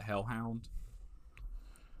encounter with a hellhound.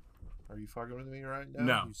 Are you fucking with me right now?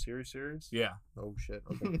 No. You serious? Yeah. Oh shit.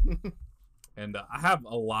 Okay. And I have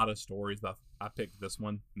a lot of stories, but I picked this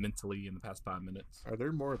one mentally in the past 5 minutes. Are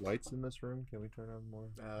there more lights in this room? Can we turn on more?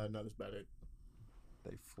 No, that's about it.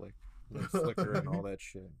 They flicker and all that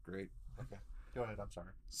shit. Great. Okay. Go ahead. I'm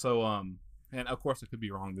sorry. So, and of course I could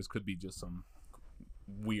be wrong. This could be just some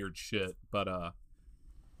weird shit, but I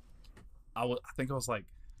think I was like,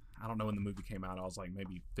 I don't know when the movie came out. I was like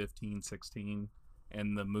maybe 15, 16,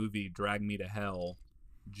 and the movie Drag Me to Hell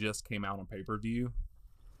just came out on pay-per-view.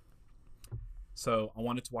 So I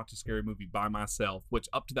wanted to watch a scary movie by myself, which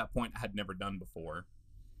up to that point I had never done before.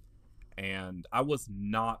 And I was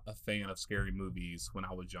not a fan of scary movies when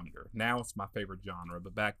I was younger. Now it's my favorite genre,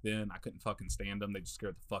 but back then I couldn't fucking stand them. They just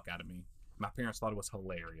scared the fuck out of me. My parents thought it was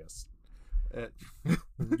hilarious.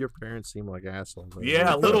 Your parents seem like assholes.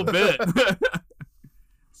 Yeah, a little bit.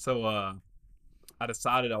 So I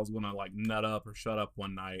decided I was gonna like nut up or shut up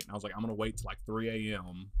one night, and I was like, I'm gonna wait till like 3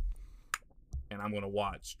 a.m. and I'm gonna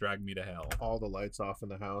watch Drag Me to Hell. All the lights off in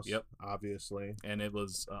the house. Yep. Obviously. And it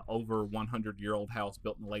was over 100-year-old house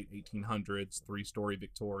built in the late 1800s, 3-story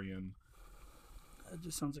Victorian. That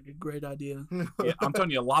just sounds like a great idea. Yeah, I'm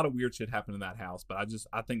telling you, a lot of weird shit happened in that house, but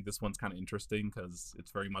I think this one's kind of interesting because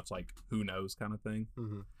it's very much like who knows kind of thing.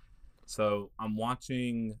 Mm-hmm. So I'm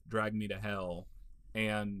watching Drag Me to Hell,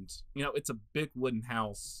 and it's a big wooden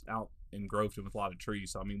house out in Groveton with a lot of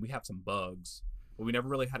trees. So I mean, we have some bugs, but we never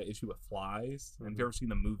really had an issue with flies. And if you've ever seen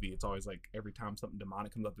the movie, it's always like every time something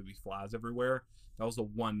demonic comes up, there'd be flies everywhere. That was the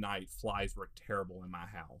one night flies were terrible in my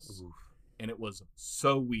house. Oof. And it was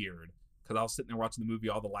so weird because I was sitting there watching the movie,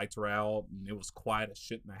 all the lights were out, and it was quiet as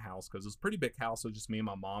shit in the house because it was a pretty big house. So it was just me and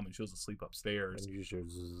my mom, and she was asleep upstairs. And you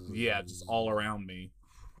should Yeah, just all around me.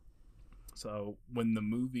 So when the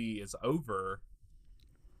movie is over,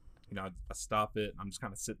 I stop it. I'm just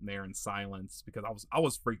kind of sitting there in silence because I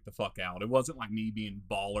was freaked the fuck out. It wasn't like me being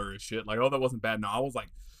baller as shit. Like, oh, that wasn't bad. No, I was like,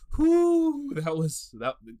 whoo,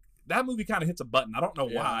 that movie kind of hits a button. I don't know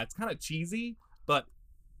why. It's kind of cheesy, but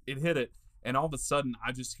it hit it. And all of a sudden,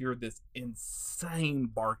 I just hear this insane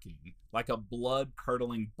barking, like a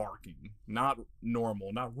blood-curdling barking. Not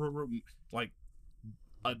normal, not like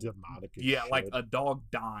a demonic. Yeah, like a dog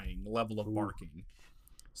dying level of barking.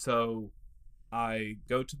 So I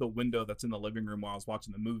go to the window that's in the living room while I was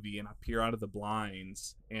watching the movie, and I peer out of the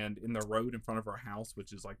blinds, and in the road in front of our house,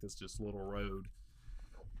 which is like this just little road,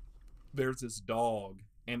 there's this dog,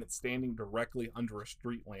 and it's standing directly under a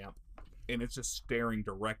street lamp, and it's just staring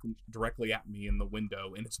directly at me in the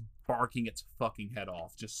window, and it's barking its fucking head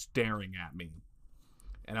off, just staring at me.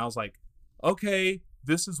 And I was like, okay,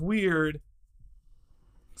 this is weird.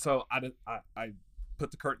 So I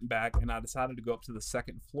put the curtain back, and I decided to go up to the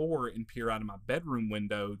second floor and peer out of my bedroom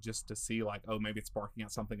window just to see, like, oh, maybe it's barking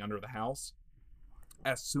at something under the house.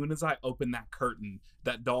 As soon as I open that curtain,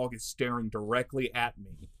 that dog is staring directly at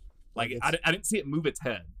me. Like, I didn't see it move its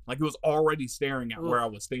head. Like, it was already staring at where I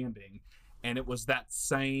was standing. And it was that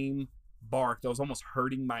same bark that was almost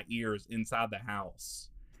hurting my ears inside the house.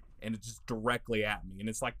 And it's just directly at me. And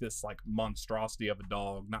it's like this like monstrosity of a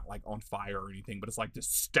dog, not like on fire or anything, but it's like this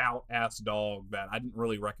stout ass dog that I didn't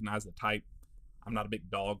really recognize the type. I'm not a big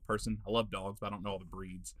dog person. I love dogs, but I don't know all the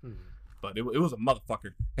breeds. But it was a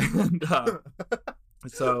motherfucker. And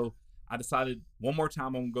so I decided one more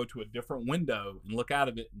time I'm going to go to a different window and look out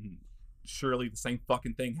of it. And surely the same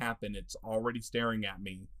fucking thing happened. It's already staring at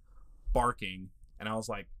me, barking. And I was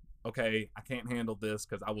like, okay, I can't handle this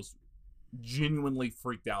because I was genuinely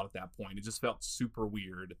freaked out at that point. It just felt super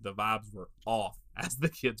weird. The vibes were off, as the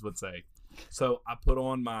kids would say. So I put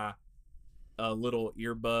on my little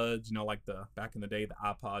earbuds, like the back in the day, the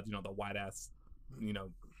iPods, the white ass,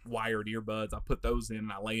 wired earbuds. I put those in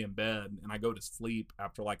and I lay in bed and I go to sleep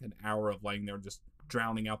after like an hour of laying there just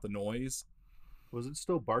drowning out the noise. Was it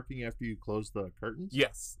still barking after you closed the curtains?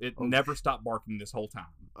 Yes, it never stopped barking this whole time.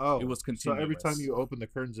 Oh, it was continuous. So every time you opened the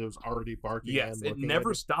curtains, it was already barking. Yes, it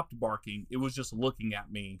never stopped barking. It was just looking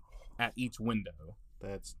at me at each window.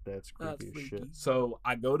 That's creepy as shit. So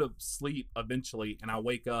I go to sleep eventually, and I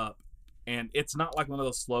wake up, and it's not like one of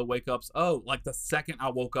those slow wake ups. Oh, like the second I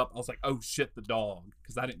woke up, I was like, oh shit, the dog,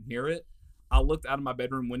 because I didn't hear it. I looked out of my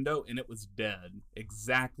bedroom window and it was dead,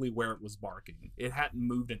 exactly where it was barking. It hadn't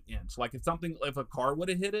moved an inch. Like if a car would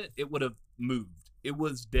have hit it, it would have moved. It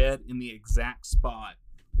was dead in the exact spot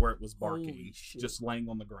where it was barking, just laying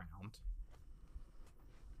on the ground.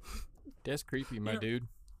 That's creepy, my dude.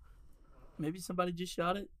 Maybe somebody just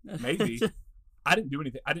shot it. Maybe. I didn't do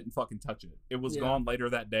anything. I didn't fucking touch it. It was gone later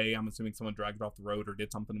that day. I'm assuming someone dragged it off the road or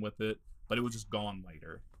did something with it, but it was just gone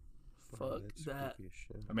later. Fuck that.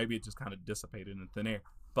 Or maybe it just kind of dissipated in thin air.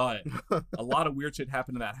 But a lot of weird shit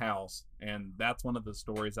happened in that house, and that's one of the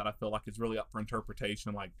stories that I feel like is really up for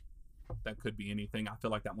interpretation. Like, that could be anything. I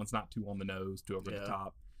feel like that one's not too on the nose, too over the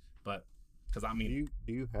top. But, because I mean...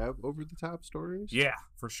 Do you have over-the-top stories? Yeah,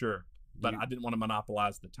 for sure. But I didn't want to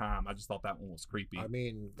monopolize the time. I just thought that one was creepy. I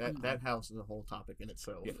mean, that house is a whole topic in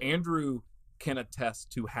itself. Yeah, Andrew can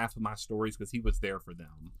attest to half of my stories because he was there for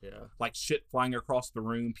them. Yeah. Like shit flying across the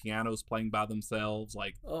room, pianos playing by themselves.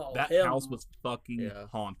 Like that house was fucking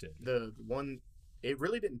haunted. The one, it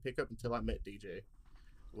really didn't pick up until I met DJ.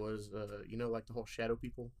 Was like the whole shadow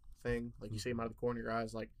people thing. Like you see them out of the corner of your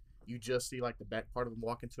eyes, like you just see like the back part of them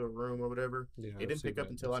walk into a room or whatever. Yeah, it didn't pick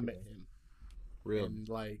up until I met him. Really? And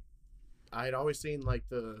like I had always seen like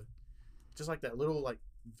just like that little like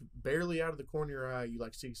barely out of the corner of your eye, you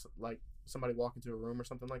like see like somebody walk into a room or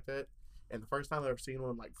something like that. And the first time I ever seen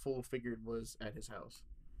one like full figured was at his house,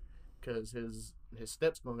 because his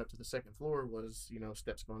steps going up to the second floor was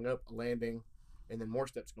steps going up, a landing, and then more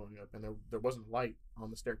steps going up, and there wasn't a light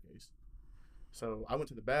on the staircase. So I went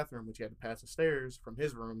to the bathroom, which he had to pass the stairs from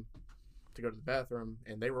his room to go to the bathroom,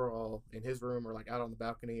 and they were all in his room or like out on the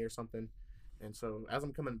balcony or something. And so as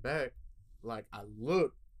I'm coming back, like I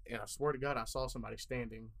looked, and I swear to God, I saw somebody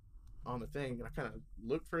standing on the thing, and I kind of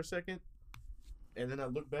looked for a second, and then I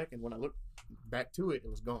looked back, and when I looked back to it, it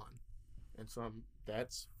was gone. And so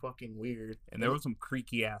that's fucking weird. And there was some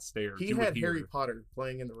creaky ass stairs. He You would had hear, Harry Potter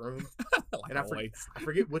playing in the room. like and I always. I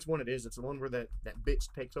forget which one it is. It's the one where that bitch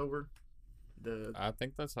takes over. I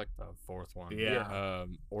think that's like the fourth one. Yeah.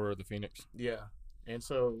 Order of the Phoenix. Yeah. And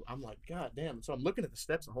so I'm like, God damn. So I'm looking at the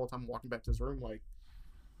steps the whole time I'm walking back to his room, like,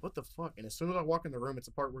 what the fuck? And as soon as I walk in the room, it's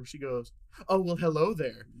the part where she goes, "Oh, well, hello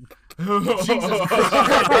there." Jesus Christ.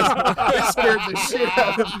 It scared the shit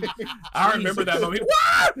out of me. I remember that moment.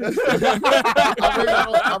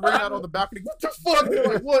 I ran out on the balcony. What the fuck? I'm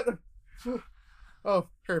like, what? Oh,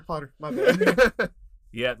 Harry Potter. My bad.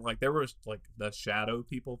 Yeah, like there was like the shadow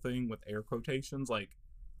people thing with air quotations. Like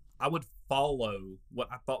I would follow what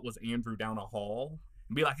I thought was Andrew down a hall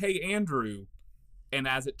and be like, "Hey, Andrew." And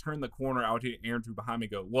as it turned the corner, I would hear Andrew behind me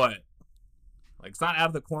go, "What?" Like, it's not out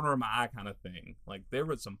of the corner of my eye kind of thing. Like, there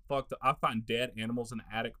was some fucked up... I find dead animals in the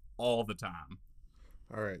attic all the time.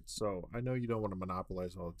 All right, so I know you don't want to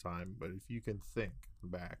monopolize all the time, but if you can think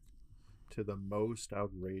back to the most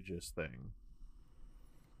outrageous thing.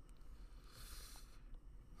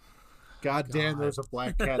 God damn, there's a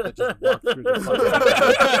black cat that just walked through the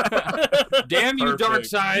fucking... Damn you, Dark Perfect.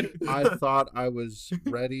 Side. I thought I was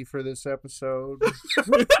ready for this episode.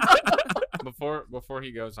 Before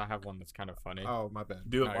he goes, I have one that's kind of funny. Oh, my bad.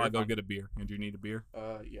 Do it No, while I you're go fine. get a beer. Andrew, you need a beer?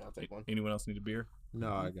 Yeah, I'll take one. Anyone else need a beer?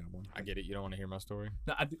 No, I got one. I get it. You don't want to hear my story.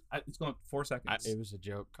 No, it's going 4 seconds. It was a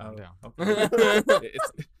joke. Calm down. Okay.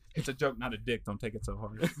 it's a joke, not a dick. Don't take it so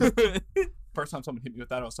hard. First time someone hit me with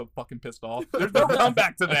that, I was so fucking pissed off. There's no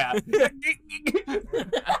comeback to that.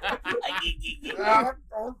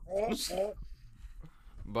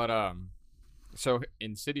 But so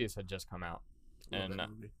Insidious had just come out, Love and that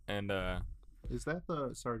movie. and Is that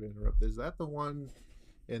the... Sorry to interrupt. Is that the one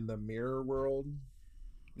in the mirror world?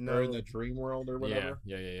 No, Or in the dream world or whatever?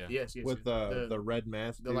 yeah. yes, yes. With yes. the red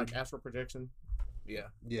mask the like dude? astral projection. Yeah,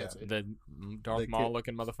 Yeah. that's it. The Darth The Maul kid-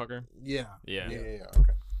 looking motherfucker. Yeah. Yeah. Yeah.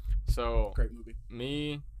 Okay. So Great movie.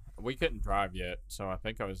 we couldn't drive yet, so I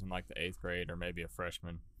think I was in like the 8th grade or maybe a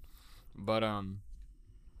freshman. But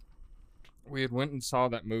we had went and saw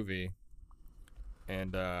that movie,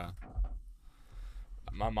 and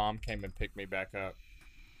my mom came and picked me back up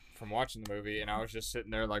from watching the movie, and I was just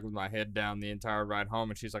sitting there like with my head down the entire ride home,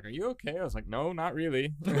 and she's like, "Are you okay?" I was like, "No, not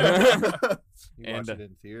really." You And, watched it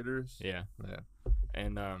in theaters? Yeah. Yeah.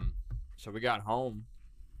 And so we got home.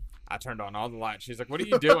 I turned on all the lights. She's like, "What are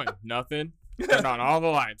you doing?" "Nothing." Turned on all the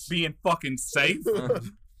lights. Being fucking safe.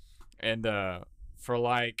 And for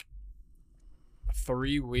like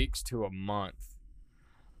 3 weeks to a month,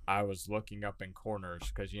 I was looking up in corners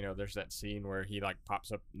because there's that scene where he like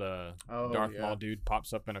pops up, the Oh, Darth yeah. Maul dude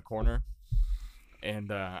pops up in a corner, and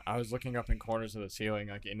I was looking up in corners of the ceiling,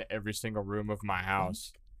 like in every single room of my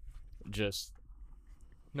house, just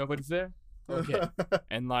nobody's there. Okay.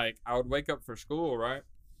 And like I would wake up for school, right?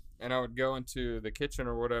 And I would go into the kitchen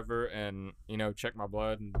or whatever and, check my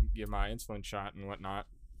blood and give my insulin shot and whatnot.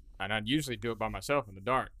 And I'd usually do it by myself in the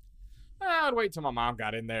dark. I'd wait till my mom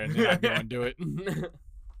got in there and then I'd go and do it.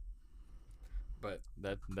 But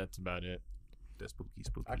that's about it. The spooky.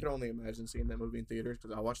 I could only imagine seeing that movie in theaters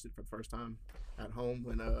because I watched it for the first time at home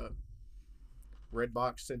when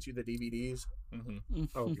Redbox sent you the DVDs. Mm-hmm.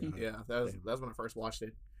 Oh, God. Yeah, that was when I first watched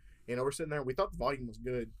it. We're sitting there. We thought the volume was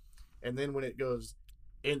good, and then when it goes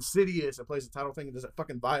Insidious, it plays the title thing and does that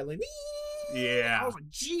fucking violin. Yeah. I was like,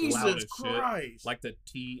 Loud Jesus as shit. Christ! Like the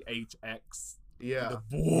THX. yeah.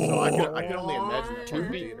 The So I can only imagine that To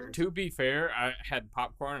in be, theaters. to be fair, I had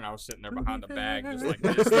popcorn and I was sitting there behind the bag just like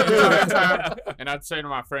this the entire time. And I'd say to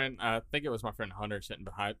my friend, I think it was my friend Hunter sitting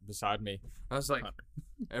beside me. I was like,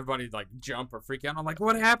 everybody like jump or freak out. I'm like,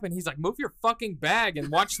 what happened? He's like, move your fucking bag and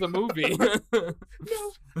watch the movie. No,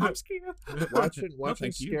 I'm scared. Watching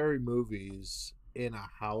thank you. scary movies in a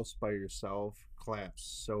house by yourself claps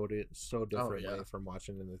so differently yeah. from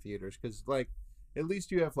watching in the theaters, because like at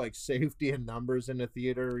least you have like safety in numbers in the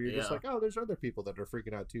theater. You're just Yeah. like, oh, there's other people that are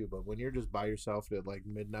freaking out too. But when you're just by yourself at like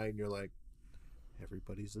midnight and you're like,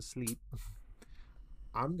 everybody's asleep,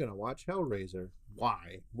 I'm gonna watch Hellraiser.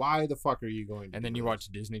 Why the fuck are you going to And then do you this? watch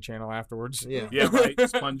Disney Channel afterwards. Yeah. Yeah, right.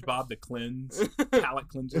 SpongeBob the cleanse. Palate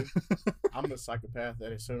cleanser. I'm a psychopath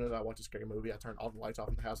that as soon as I watch a scary movie, I turn all the lights off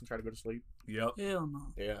in the house and try to go to sleep. Yep. Hell no.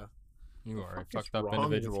 Yeah. You are a What the fuck fucked up is wrong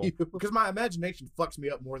with individual. you? Because my imagination fucks me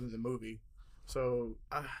up more than the movie. So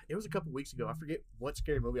it was a couple weeks ago. I forget what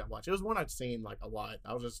scary movie I watched. It was one I'd seen like a lot.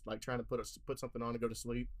 I was just like trying to put something on to go to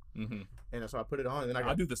sleep, Mm-hmm. and so I put it on, and then I I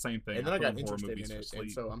got do the same thing. and then I put got on horror interested movies in for it, sleep.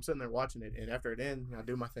 and so I'm sitting there watching it, and after it ends, I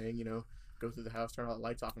do my thing, go through the house, turn all the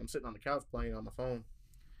lights off, and I'm sitting on the couch playing on my phone,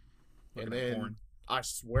 Looking and at then porn. I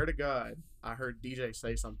swear to God, I heard DJ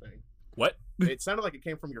say something. What? It sounded like it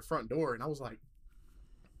came from your front door, and I was like,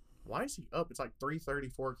 "Why is he up? It's like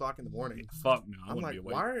 3:30, 4 o'clock in the morning." Fuck no, I I'm wouldn't like,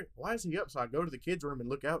 be awake. why is he up? So I go to the kids' room and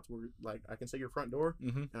look out to where like I can see your front door,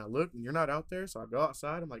 Mm-hmm. and I look and you're not out there. So I go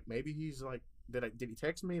outside. I'm like, maybe he's like, did he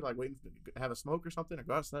text me like waiting to have a smoke or something? I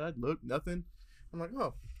go outside, look, nothing. I'm like,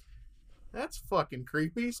 oh, that's fucking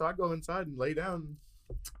creepy. So I go inside and lay down.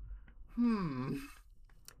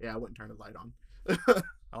 Yeah, I wouldn't turn the light on.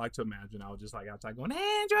 I like to imagine I was just like outside going,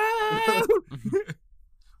 Andrew.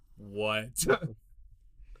 What?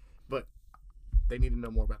 But they need to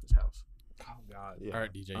know more about this house. Oh God. Yeah. All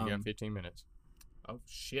right, DJ, you got Um, 15 minutes. Oh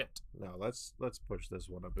shit, No, let's push this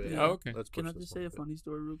one a bit. Yeah. Oh, okay. Let's Can push I this just one say a bit. funny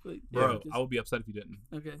story real quick? bro. Just- I would be upset if you didn't.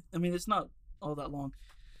 Okay. I mean, it's not all that long.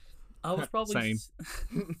 I was probably Same.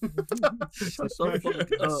 Shut the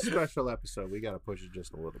fuck up. Special episode. We got to push it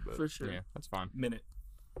just a little bit. For sure. Yeah, that's fine. Minute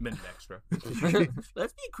extra.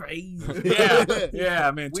 Let's be crazy.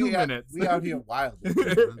 Yeah, man. 2 minutes. We out here wild.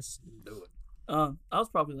 Let's do it. I was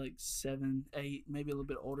probably like 7, 8, maybe a little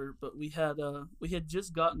bit older, but we had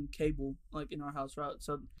just gotten cable like in our house, right?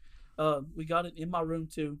 So we got it in my room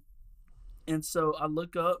too. And so I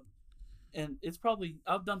look up and it's probably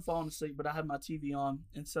I've done falling asleep, but I had my TV on,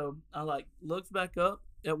 and so I like looked back up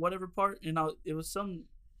at whatever part, and it was some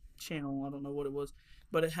channel, I don't know what it was,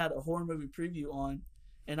 but it had a horror movie preview on.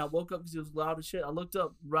 And I woke up because it was loud as shit. I looked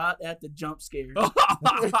up right at the jump scare.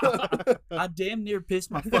 I damn near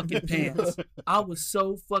pissed my fucking pants. I was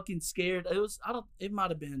so fucking scared. It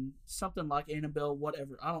might have been something like Annabelle,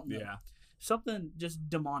 whatever. I don't know. Yeah. Something just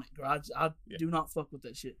demonic. Right? I Yeah. do not fuck with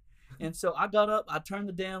that shit. And so I got up, I turned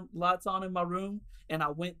the damn lights on in my room, and I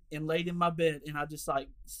went and laid in my bed, and I just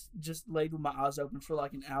laid with my eyes open for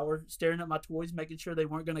like an hour, staring at my toys, making sure they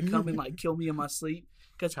weren't gonna come and like kill me in my sleep.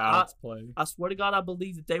 Because Child's play. I swear to God, I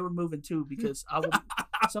believe that they were moving too, because I would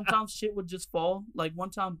sometimes shit would just fall. Like one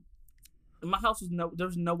time, my house there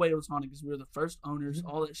was no way it was haunted because we were the first owners,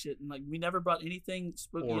 all that shit, and like we never brought anything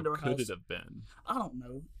spooky Or into our could house. it have been? I don't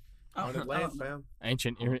know. Haunted land, fam.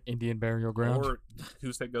 Ancient Indian burial ground. Or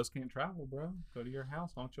who said ghosts can't travel, bro? Go to your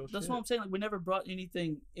house, haunt your That's shit. what I'm saying. Like we never brought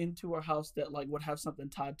anything into our house that like would have something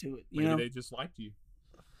tied to it. You Maybe know. they just liked you.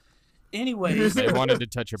 Anyways, They wanted to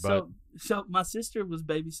touch your butt. so my sister was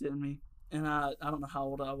babysitting me, and I don't know how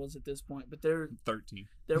old I was at this point, but there 13.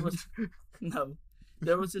 was no,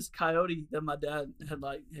 there was this coyote that my dad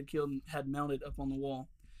had killed and had mounted up on the wall,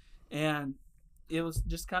 and it was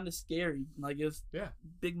just kind of scary. Like it was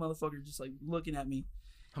big motherfucker just like looking at me.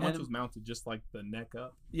 How much And- was mounted? Just like the neck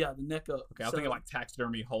up? Yeah, the neck up. Okay, I So- think it like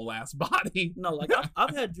taxidermy whole ass body. No, like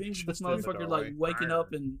I've had dreams of this Just in the motherfucker like doorway. waking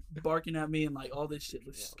up and barking at me and like all this shit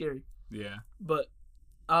was scary. Yeah. But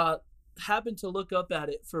I happened to look up at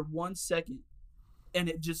it for 1 second, and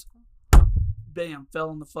it just bam fell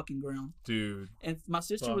on the fucking ground. Dude. And my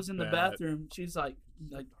sister Fuck was in the that. bathroom. She's like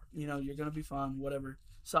you're gonna be fine, whatever.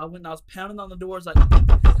 So I went and I was pounding on the doors like, "Let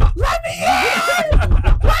me in! Let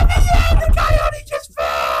me in! The coyote just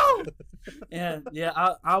fell!" And yeah,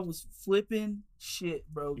 I was flipping shit,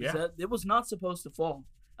 bro. 'Cause Yeah. it was not supposed to fall.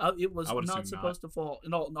 It was I would not assume supposed to fall.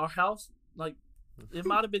 And our house, like, it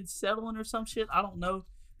might have been settling or some shit. I don't know.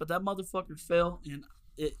 But that motherfucker fell, and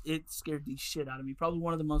it scared the shit out of me. Probably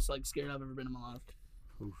one of the most like scared I've ever been in my life.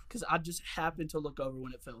 Oof. Because I just happened to look over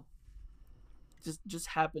when it fell. Just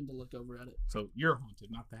happened to look over at it. So you're haunted,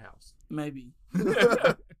 not the house. Maybe.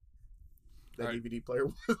 That Alright. DVD player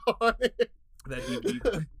was on it. That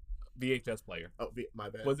DVD VHS player. Oh, my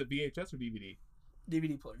bad. Was it VHS or DVD?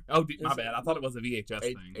 DVD player. Oh, my Is it- bad. I thought it was a VHS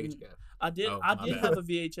Age, thing. age gap. I did. Oh, I my did bad. have a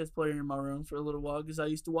VHS player in my room for a little while because I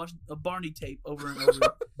used to watch a Barney tape over and over.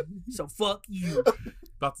 So fuck you.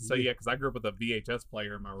 About to say yeah, because I grew up with a VHS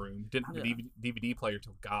player in my room. Didn't have a Yeah. DVD player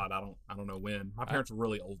till God, I don't know when. My parents were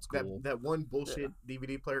really old school. That one bullshit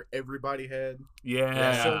DVD player everybody had. Yeah.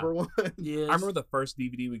 That silver one. Yes. I remember the first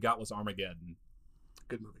DVD we got was Armageddon.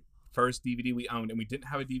 Good movie. First DVD we owned, and we didn't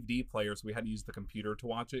have a DVD player, so we had to use the computer to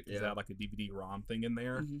watch it because it Yeah. had like a DVD-ROM thing in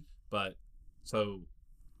there. Mhm. But so,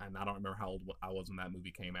 and I don't remember how old I was when that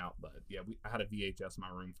movie came out, but yeah, I had a VHS in my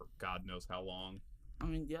room for God knows how long. I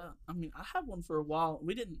mean, yeah. I mean, I had one for a while.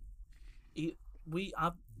 We didn't.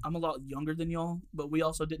 I'm a lot younger than y'all, but we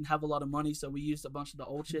also didn't have a lot of money, so we used a bunch of the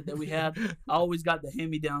old shit that we had. I always got the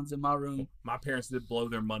hand-me-downs in my room. My parents did blow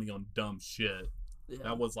their money on dumb shit. Yeah.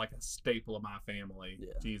 That was like a staple of my family.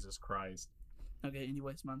 Yeah. Jesus Christ. Okay.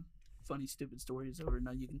 Anyways, my funny stupid story is over.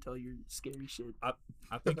 Now you can tell your scary shit. I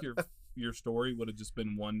think your story would have just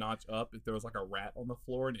been one notch up if there was like a rat on the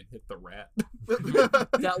floor and it hit the rat.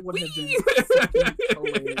 That would have been fucking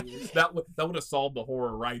hilarious. That would have solved the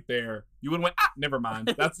horror right there. You would have went, never mind.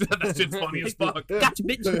 That shit's funny as fuck. Gotcha,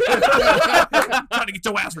 bitch. Trying to get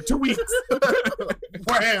your ass for 2 weeks.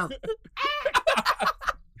 Wham!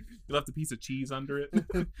 You left a piece of cheese under it.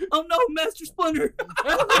 Oh no, Master Splinter.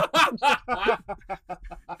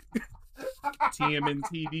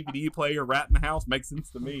 TMNT DVD player, rat in the house makes sense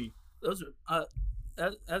to me. Those are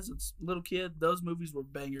as a little kid, those movies were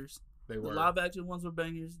bangers. They The were. live action ones were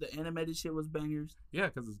bangers. The animated shit was bangers. Yeah,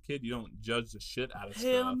 because as a kid, you don't judge the shit out of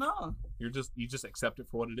Hell stuff. no. You just accept it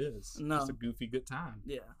for what it is. No. Just a goofy good time.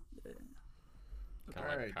 Yeah. Kind of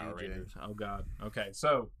Alright, like Power DJ. Rangers. Oh God. Okay,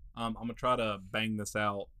 so I'm gonna try to bang this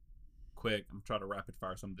out quick. I'm gonna try to rapid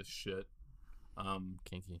fire some of this shit.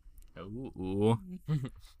 Kinky. Ooh.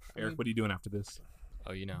 Eric, what are you doing after this?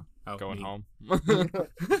 Oh, you know, Oh, going me. home.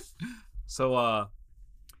 So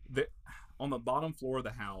on the bottom floor of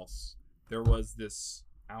the house, there was this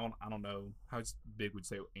I don't know how big would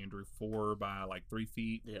you say, Andrew, 4 by like 3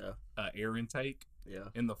 feet Yeah. Air intake Yeah.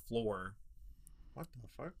 in the floor. What the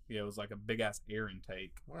fuck? Yeah, it was like a big ass air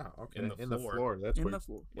intake Wow. Okay. In the floor. That's In where. the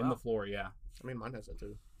floor. in the floor. Yeah, I mean, mine has that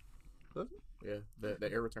too. Does Yeah. The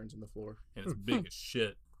air returns in the floor. and it's big as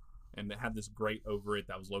shit. And it had this grate over it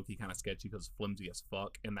that was low key kind of sketchy because flimsy as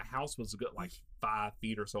fuck. And the house was good, like 5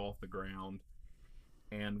 feet or so off the ground.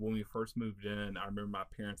 And when we first moved in, I remember my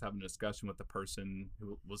parents having a discussion with the person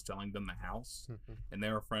who was selling them the house. And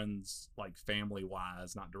they were friends, like family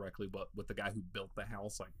wise, not directly, but with the guy who built the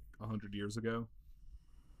house like 100 years ago.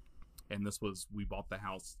 And we bought the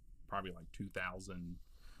house probably like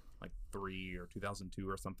 2003 or 2002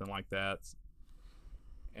 or something like that.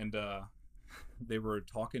 And they were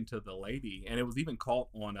talking to the lady, and it was even caught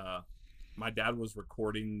on my dad was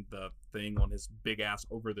recording the thing on his big ass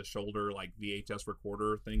over the shoulder like VHS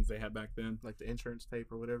recorder things they had back then. Like the insurance tape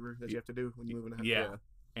or whatever that you have to do when you move in a house. Yeah.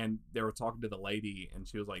 And they were talking to the lady, and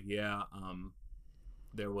she was like, yeah,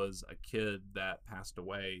 there was a kid that passed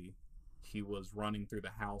away. He was running through the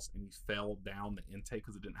house and he fell down the intake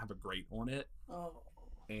because it didn't have a grate on it, Oh.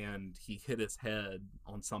 and he hit his head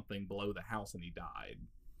on something below the house and he died.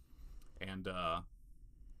 And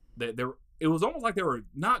it was almost like they were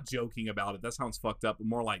not joking about it. That sounds fucked up, but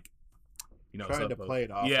more like, Trying to play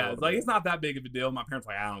it off. a yeah, little like bit. it's not that big of a deal. My parents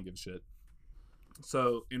were like, I don't give a shit.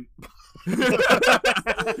 So in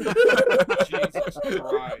Jesus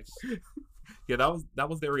Christ. yeah, that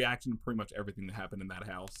was their reaction to pretty much everything that happened in that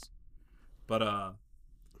house. But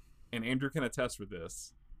and Andrew can attest for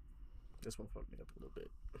this. This one fucked me up a little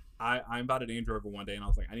bit. I invited Andrew over one day and I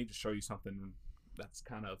was like, I need to show you something that's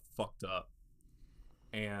kind of fucked up.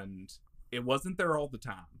 And it wasn't there all the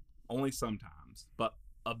time, only sometimes. But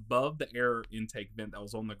above the air intake vent that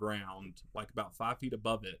was on the ground, like about 5 feet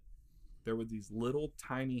above it, there were these little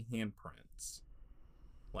tiny handprints,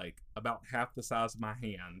 like about half the size of my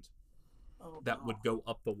hand, Oh, that would go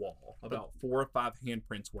up the wall. About 4 or 5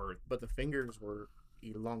 handprints worth. But the fingers were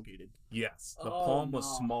elongated. Yes, the Oh, palm was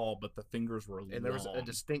no. small, but the fingers were And there was a long,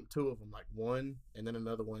 distinct 2 of them, like one and then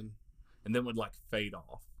another one. and then would like fade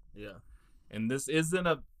off. Yeah. And this isn't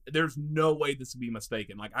there's no way this would be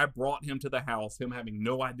mistaken. Like, I brought him to the house, him having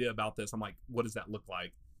no idea about this. I'm like, what does that look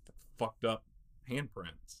like? Fucked up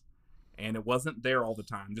handprints. And it wasn't there all the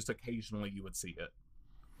time. Just occasionally you would see it.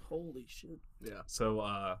 Holy shit. Yeah.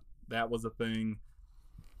 So that was a thing.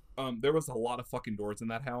 There was a lot of fucking doors in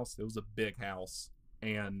that house. It was a big house.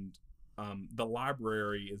 And the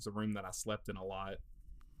library is a room that I slept in a lot.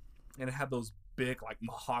 And it had those big, like,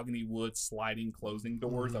 mahogany wood sliding closing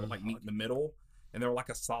doors that would, like, meet in the middle. And they were, like,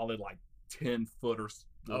 a solid, like, 10 foot or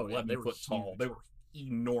Oh, yeah, 11 they were foot tall. huge. They were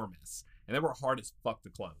enormous. And they were hard as fuck to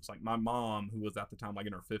close. Like, my mom, who was at the time, like,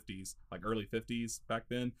 in her 50s, like, early 50s back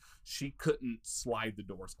then, she couldn't slide the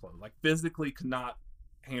doors closed. Like, physically could not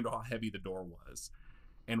handle how heavy the door was.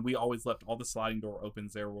 And we always left all the sliding door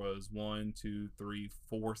opens. There was 1, 2, 3,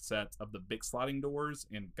 4 sets of the big sliding doors,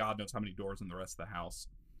 and God knows how many doors in the rest of the house.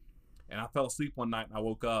 And I fell asleep one night and I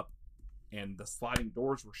woke up and the sliding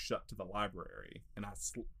doors were shut to the library. And I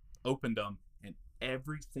opened them, and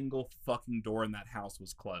every single fucking door in that house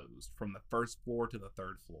was closed from the first floor to the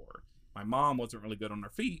third floor. My mom wasn't really good on her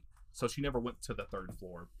feet, so she never went to the third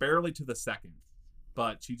floor, barely to the second.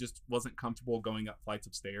 But she just wasn't comfortable going up flights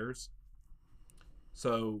of stairs.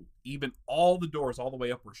 So even all the doors all the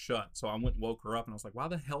way up were shut. So I went and woke her up and I was like, why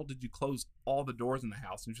the hell did you close all the doors in the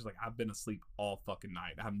house? And she's like, I've been asleep all fucking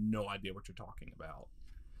night. I have no idea what you're talking about.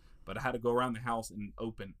 But I had to go around the house and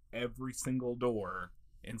open every single door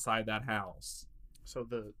inside that house So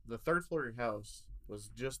the third floor of your house was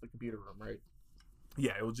just the computer room, right?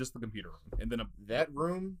 Yeah, it was just the computer room, and then That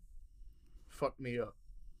room fucked me up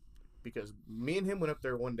because me and him went up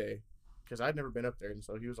there one day because I'd never been up there, and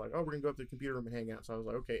so he was like, "Oh, we're gonna go up to the computer room and hang out." So I was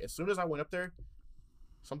like, "Okay." As soon as I went up there,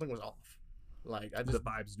 something was off. Like I the just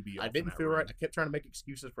vibes to be. I off in didn't that feel room. right. I kept trying to make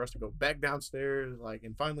excuses for us to go back downstairs, like,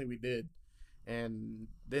 and finally we did. And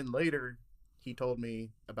then later, he told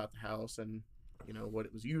me about the house and what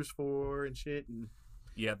it was used for and shit. And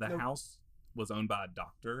Yeah, the Nope. house was owned by a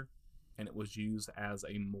doctor, and it was used as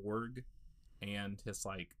a morgue and his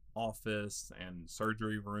like office and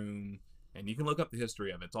surgery room. And you can look up the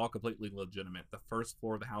history of it. It's all completely legitimate. The first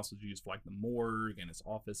floor of the house was used for like the morgue and his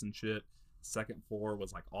office and shit. Second floor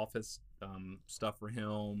was like office stuff for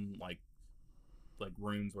him, like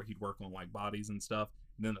rooms where he'd work on like bodies and stuff.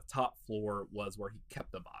 And then the top floor was where he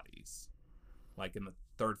kept the bodies, like in the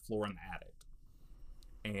third floor in the attic.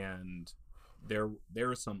 And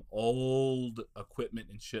there is some old equipment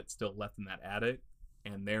and shit still left in that attic,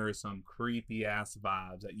 and there is some creepy ass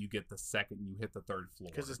vibes that you get the second you hit the third floor.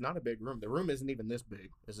 because it's not a big room. The room isn't even this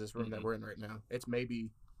big as this room that Mhm. we're in right now. It's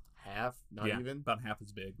maybe half, not yeah, even. about half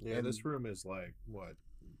as big. Yeah, And- this room is like what,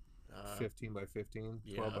 15 by 15,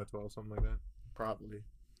 12 yeah. by 12, something like that. Probably.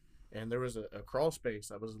 And there was a crawl space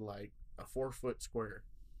that was like a 4-foot square,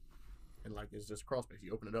 and like it's just crawl space.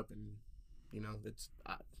 You open it up, and it's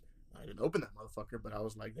I didn't open that motherfucker, but I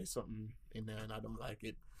was like, there's something in there, and I don't like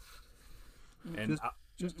it. And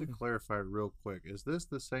Just to clarify real quick, is this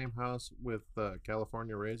the same house with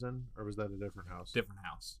California Raisin, or was that a different house? different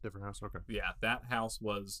house. Different house. Okay. Yeah, that house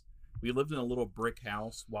was. We lived in a little brick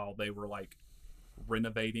house while they were like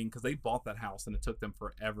renovating, because they bought that house and it took them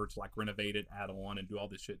forever to like renovate it, add on, and do all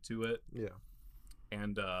this shit to it. Yeah.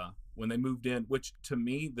 And when they moved in, which to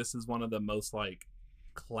me this is one of the most like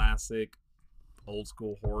classic old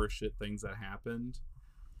school horror shit things that happened,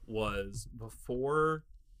 was before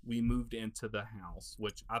we moved into the house,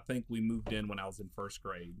 which I think we moved in when I was in first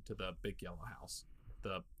grade, to the big yellow house,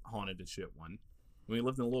 the haunted as shit one. When we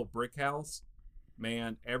lived in a little brick house,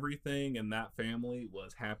 man, everything in that family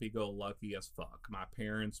was happy-go-lucky as fuck. My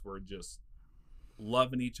parents were just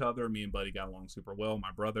loving each other. Me and Buddy got along super well,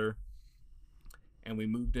 my brother. And we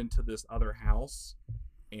moved into this other house,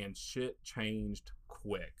 and shit changed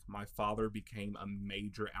quick. My father became a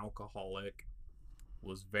major alcoholic,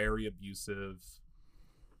 was very abusive,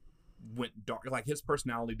 went dark. Like his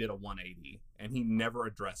personality did a 180, and he never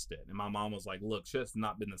addressed it. And my mom was like, look, shit's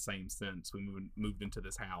not been the same since we moved into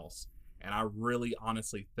this house. And I really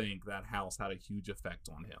honestly think that house had a huge effect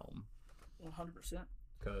on him. 100%.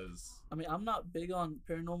 Because I mean, I'm not big on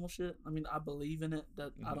paranormal shit. I mean, I believe in it.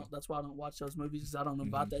 That I don't. That's why I don't watch those movies. 'Cause I don't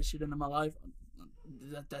invite that shit into my life.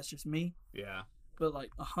 That's just me. yeah, But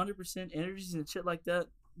like 100% energies and shit like that.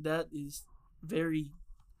 That is very.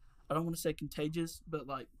 I don't want to say contagious, but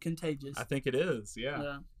like contagious. I think it is. Yeah.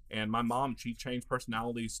 Yeah. And my mom, she changed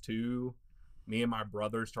personalities too. Me and my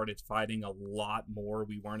brother started fighting a lot more.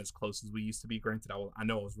 We weren't as close as we used to be. Granted, I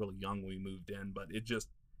know I was really young when we moved in, but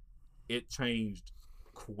it changed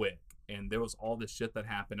quick. And there was all this shit that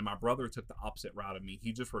happened. And my brother took the opposite route of me.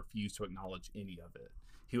 He just refused to acknowledge any of it.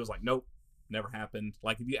 He was like, nope, never happened.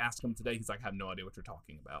 Like if you ask him today, he's like, I have no idea what you're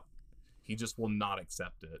talking about. He just will not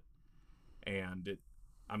accept it. And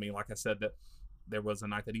like I said, that there was a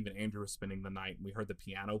night that even Andrew was spending the night, and we heard the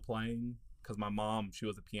piano playing, because my mom, she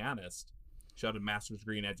was a pianist. She had a master's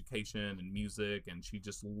degree in education and music, and she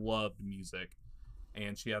just loved music.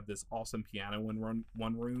 And she had this awesome piano in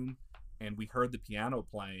one room, and we heard the piano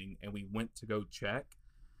playing, and we went to go check,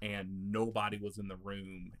 and nobody was in the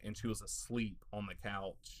room, and she was asleep on the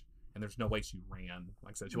couch, and there's no way she ran.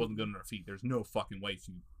 Like I said, she wasn't good on her feet. There's no fucking way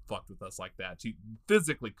she fucked with us like that. She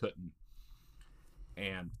physically couldn't.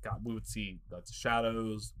 And God, we would see the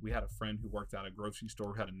shadows. We had a friend who worked at a grocery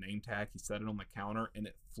store who had a name tag. He set it on the counter, and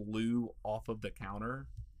it flew off of the counter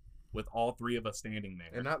with all three of us standing there.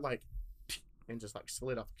 And not like, and just like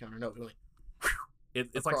slid off the counter. No, it went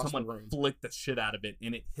It's like across the someone room. flicked the shit out of it,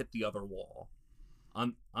 and it hit the other wall,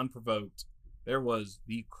 unprovoked. There was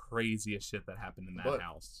the craziest shit that happened in that But-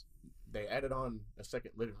 house. they added on a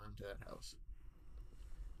second living room to that house.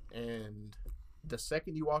 And the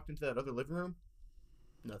second you walked into that other living room,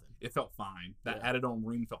 nothing. It felt fine. That Yeah. added on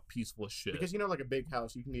room felt peaceful as shit. Because like a big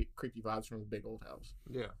house, you can get creepy vibes from a big old house.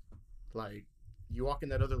 Yeah. Like, you walk in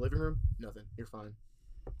that other living room, nothing. You're fine.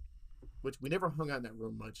 Which we never hung out in that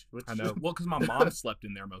room much. Which, I know. Well, because my mom slept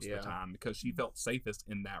in there most of Yeah. the time because she felt safest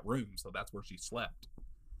in that room, so that's where she slept.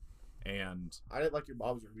 And I didn't like your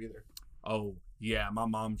mom's room either. oh yeah, my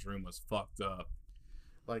mom's room was fucked up.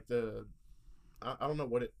 Like I don't know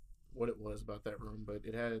what it was about that room, but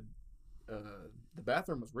it had the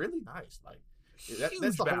bathroom was really nice. Like that's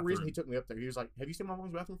Huge the whole reason bathroom. he took me up there. He was like, "Have you seen my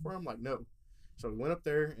mom's bathroom before?" I'm like, "No." So we went up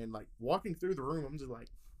there and like walking through the room, I'm just like,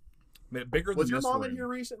 Bigger "Was than your this mom room. in here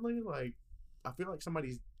recently?" Like, I feel like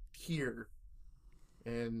somebody's here.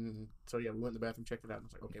 And so yeah, we went in the bathroom, checked it out, and I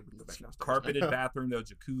was like, "Okay, we can go back downstairs." Carpeted bathroom, though,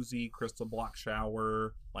 jacuzzi, crystal block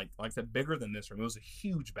shower. Like I said, bigger than this room. It was a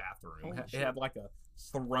huge bathroom. Holy It shit. had like a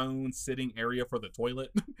throne sitting area for the toilet.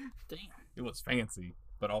 Damn. It was fancy,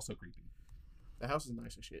 but also creepy. The house is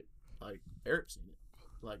nice as shit. Like Eric's seen it,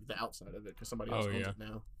 like the outside of it, because somebody else Oh, owns yeah. it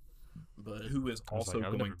now. But Who is I was also like,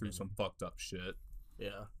 I've going never through been. some fucked up shit.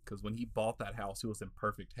 yeah, Because when he bought that house, he was in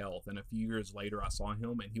perfect health. And a few years later, I saw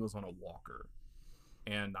him and he was on a walker.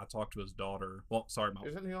 And I talked to his daughter. Well, sorry, my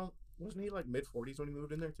wasn't he like mid-40s when he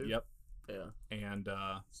moved in there too? Yep. Yeah. And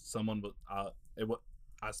someone was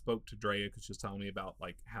I spoke to Drea because she was telling me about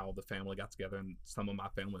like how the family got together, and some of my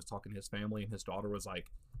family was talking to his family, and his daughter was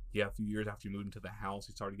like, yeah, a few years after he moved into the house,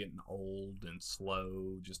 he started getting old and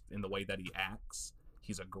slow just in the way that he acts.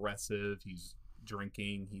 He's aggressive, he's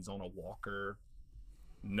drinking, he's on a walker.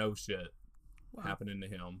 No shit Wow. happening to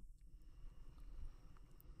him.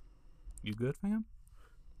 You good, fam?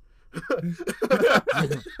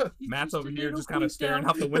 Matt's over here just kind of staring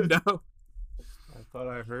out the window. I thought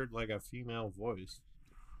I heard like a female voice.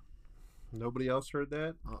 Nobody else heard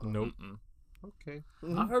that? Nope. Mm-mm. Okay.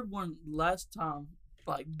 I heard one last time,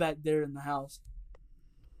 like back there in the house.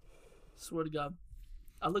 Swear to God,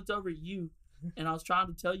 I looked over at you, and I was trying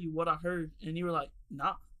to tell you what I heard, and you were like, "Nah,"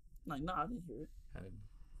 I'm like, "Nah, I didn't hear it."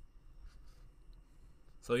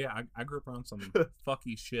 So yeah, I grew up around some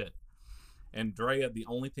fucky shit. And Drea, the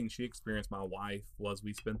only thing she experienced, my wife, was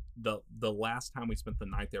we spent the last time we spent the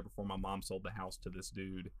night there before my mom sold the house to this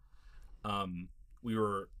dude. We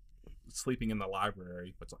were sleeping in the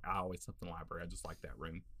library, which I always slept in the library. I just like that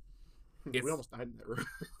room. We almost died in that room.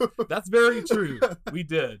 That's very true. We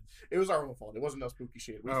did. It was our own fault. It wasn't no spooky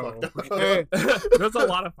shit. We Oh, fucked up. okay. There's a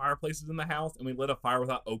lot of fireplaces in the house, and we lit a fire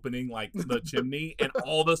without opening like the chimney, and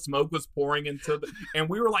all the smoke was pouring into the. And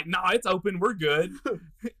we were like, "Nah, it's open. We're good."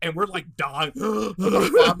 And we're like dying. 5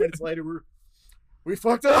 minutes later, we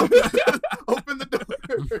fucked up. Open the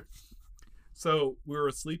door. So we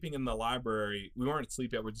were sleeping in the library. We weren't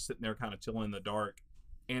asleep yet. We're just sitting there, kind of chilling in the dark,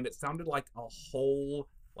 and it sounded like a whole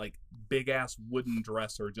like big ass wooden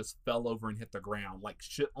dresser just fell over and hit the ground. Like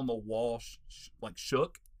shit on the wall, like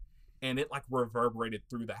shook, and it like reverberated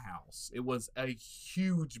through the house. It was a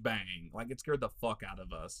huge bang. Like it scared the fuck out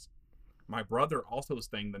of us. My brother also was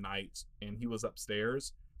staying the night, and he was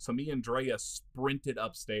upstairs. So me and Drea sprinted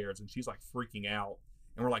upstairs, and she's like freaking out,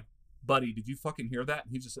 and we're like, "Buddy, did you fucking hear that?"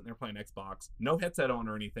 And he's just sitting there playing Xbox, no headset on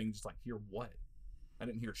or anything, just like, "Hear what?" I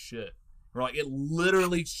didn't hear shit. We're like, it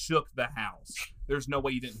literally shook the house. There's no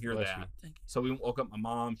way you didn't hear Bless that. you. Thank you, So we woke up my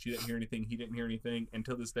mom. She didn't hear anything. He didn't hear anything. And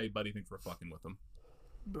to this day, Buddy thinks we're fucking with him.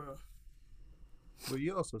 bro. Well,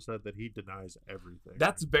 you also said that he denies everything.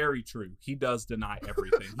 That's very true. He does deny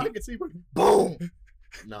everything. I can see. Boom.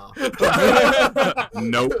 Nah.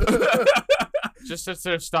 Nope. Just sits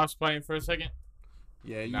there, stops playing for a second.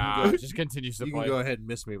 Yeah, you Nah, can go, just continues to you play. can go ahead and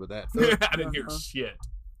miss me with that. I didn't hear Uh-huh. shit.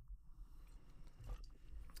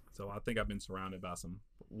 So I think I've been surrounded by some.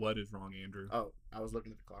 What is wrong, Andrew? Oh, I was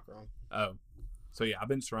looking at the clock wrong. Oh. So yeah, I've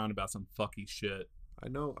been surrounded by some fucky shit. I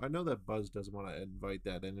know that Buzz doesn't want to invite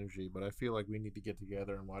that energy, but I feel like we need to get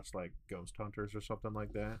together and watch like Ghost Hunters or something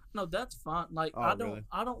like that. No, that's fine. Like Oh, I don't really?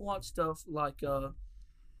 I don't watch stuff like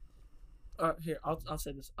here, I'll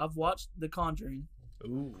say this. I've watched The Conjuring,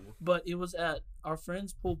 Ooh. but it was at our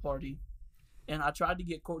friend's pool party, and I tried to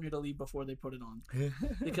get Courtney to leave before they put it on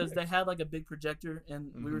because they had like a big projector,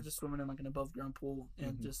 and we were just swimming in like an above ground pool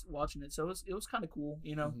and just watching it. So it was kind of cool,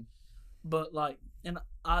 you know. Mhm. But like, and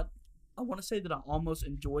I want to say that I almost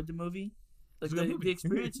enjoyed the movie. Like It's a good movie. the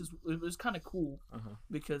experience it was kind of cool Uh-huh.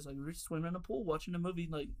 because like we were just swimming in a pool watching a movie.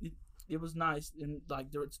 Like it was nice, and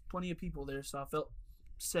like there was plenty of people there, so I felt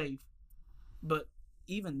safe. But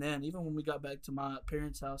even then, even when we got back to my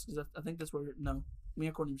parents' house, because I think that's where me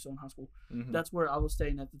and Courtney were still in high school. Mhm. That's where I was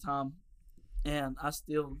staying at the time, and I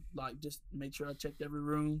still like just made sure I checked every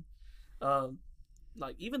room.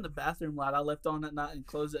 Like even the bathroom light I left on that night and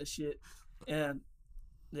closed that shit. And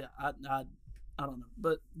yeah, I don't know.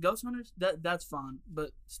 But Ghost Hunters, that's fine.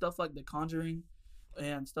 But stuff like The Conjuring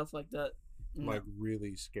and stuff like that, no. Like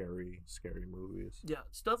really scary movies. Yeah,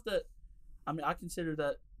 stuff that I consider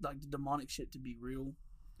that like the demonic shit to be real,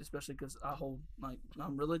 especially because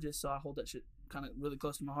I'm religious, so I hold that shit kind of really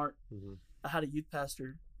close to my heart. Mhm. I had a youth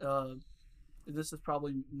pastor. This is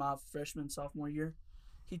probably my sophomore year.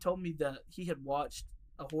 He told me that he had watched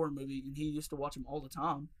a horror movie and he used to watch them all the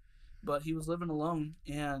time, but he was living alone,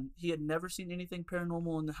 and he had never seen anything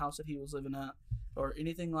paranormal in the house that he was living at or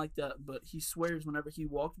anything like that. But he swears whenever he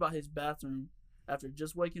walked by his bathroom after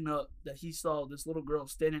just waking up that he saw this little girl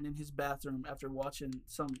standing in his bathroom after watching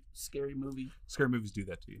some scary movie. Scary movies do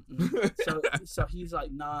that to you. So he's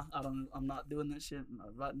like, nah, I'm not doing that shit. I'm not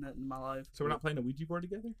inviting that in my life. So we're not playing a Ouija board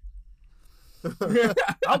together?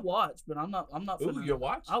 I watch, but I'm not Ooh, finna. you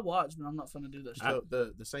watch? I watch, but I'm not finna do that shit. So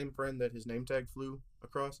the same friend that his name tag flew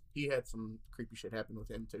across, he had some creepy shit happen with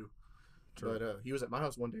him too. True. But he was at my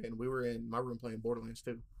house one day, and we were in my room playing Borderlands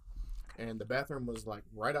 2, and the bathroom was like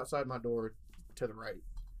right outside my door to the right.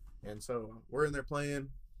 And so we're in there playing,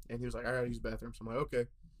 and he was like, "I gotta use the bathroom." So I'm like, "Okay."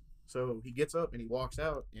 So he gets up and he walks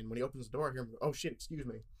out, and when he opens the door, I hear him go, "Oh shit, excuse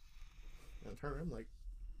me." And I turn around, I'm like,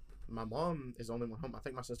 my mom is the only one home. I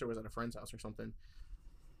think my sister was at a friend's house or something.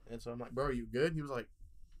 And so I'm like, "Bro, are you good?" And he was like,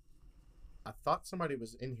 "I thought somebody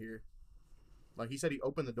was in here." Like, he said he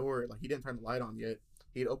opened the door, like he didn't turn the light on yet.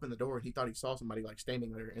 He had opened the door and he thought he saw somebody like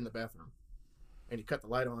standing there in the bathroom. And he cut the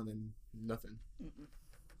light on and nothing.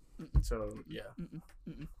 So yeah.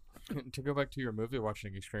 To go back to your movie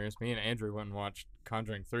watching experience, me and Andrew went and watched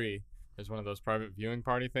Conjuring 3 as one of those private viewing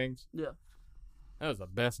party things. Yeah. That was the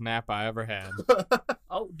best nap I ever had.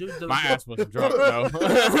 Oh, dude, My ass wasn't drunk, though.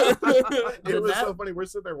 It was so funny. We're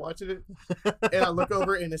sitting there watching it, and I look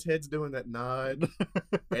over, and his head's doing that nod,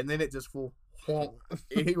 and then it just full,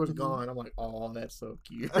 and he was gone. I'm like, "Oh, that's so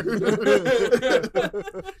cute,"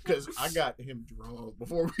 because I got him drunk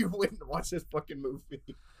before we went and watched this fucking movie.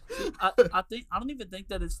 I don't even think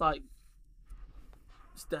that it's like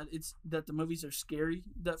that the movies are scary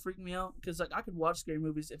that freak me out, because like I could watch scary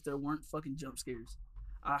movies if there weren't fucking jump scares.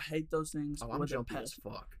 I hate those things. Oh, I'm with a jumpy as passion.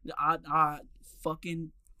 fuck. I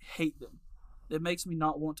fucking hate them. It makes me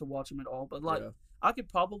not want to watch them at all. But like, Yeah. I would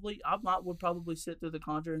probably sit through The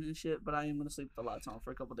Conjuring and shit, but I am gonna sleep with the lights on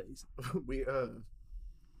for a couple days. we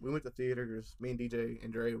went to theaters. Me and DJ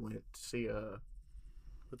and Dre went to see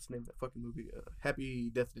what's the name of that fucking movie?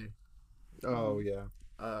 Happy Death Day. Oh yeah.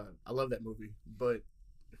 I love that movie, but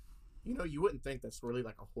you wouldn't think that's really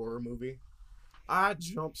like a horror movie. I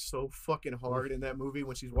jumped so fucking hard in that movie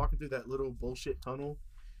when she's walking through that little bullshit tunnel,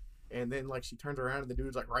 and then like she turns around and the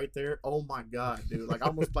dude's like right there. Oh my god, dude! Like I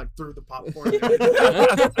almost like threw the popcorn.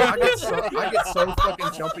 I get so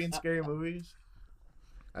fucking jumpy in scary movies.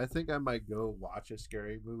 I think I might go watch a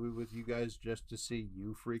scary movie with you guys just to see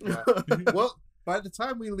you freak out. Well, by the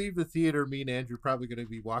time we leave the theater, me and Andrew probably going to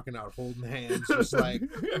be walking out holding hands, just like,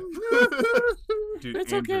 Dude,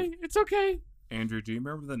 It's Andrew, okay. It's okay. Andrew, do you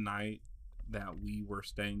remember the night that we were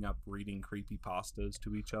staying up reading creepypastas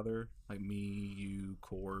to each other? Like me, you,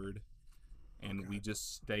 Cord, and we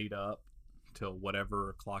just stayed up till whatever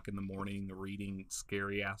o'clock in the morning reading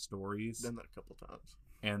scary ass stories. Done that a couple times.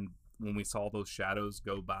 And when we saw those shadows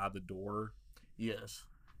go by the door, Yes.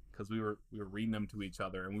 because we were reading them to each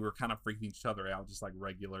other, and we were kind of freaking each other out, just like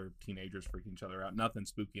regular teenagers freaking each other out. Nothing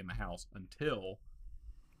spooky in the house until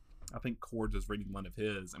I think Cord was reading one of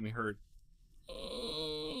his, and we heard,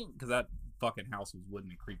 because that fucking house was wooden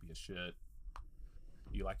and creepy as shit.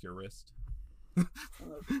 You like your wrist?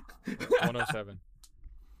 107.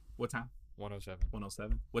 What time? 107.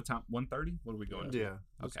 107. What time? 1:30. What are we going to? yeah,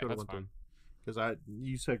 let's Okay, go to that's one fine. because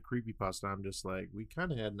you said creepypasta. I'm just like, we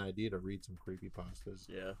kind of had an idea to read some creepypastas.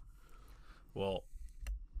 Yeah. Well,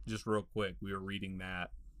 just real quick, we were reading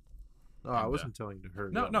that. Oh, I And, wasn't telling you to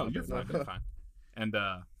hurry. No, up. no, My you're bad. fine. You're fine. And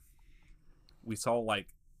we saw like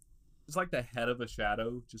it's like the head of a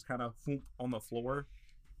shadow just kind of on the floor,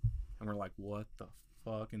 and we're like, "What the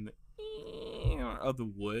fuck?" And of the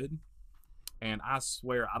wood, and I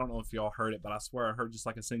swear, I don't know if y'all heard it, but I swear I heard just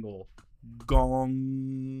like a single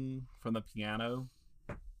gong from the piano.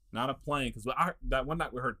 Not a playing, because that one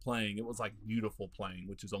night we heard playing, it was like beautiful playing,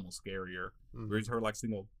 which is almost scarier. Mhm. We just heard like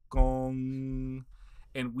single gong,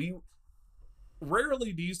 and we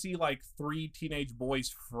rarely do you see like three teenage boys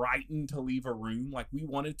frightened to leave a room. Like we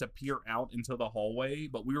wanted to peer out into the hallway,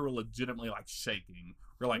 but we were legitimately like shaking.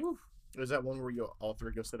 We're like, Is that one where you all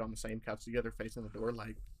three go sit on the same couch together, facing the door,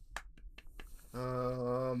 like?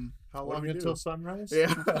 How What do long we until do? sunrise?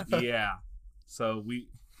 Yeah. yeah. So we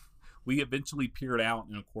eventually peered out,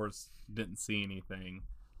 and of course didn't see anything.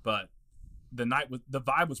 But the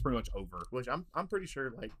vibe was pretty much over. Which I'm pretty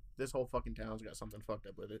sure like this whole fucking town's got something fucked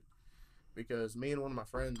up with it, because me and one of my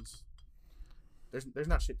friends, there's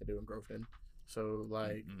not shit to do in Groveton, so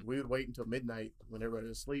like Mm-mm. we would wait until midnight when everybody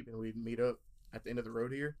was asleep, and we'd meet up at the end of the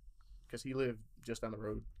road here, because he lived just down the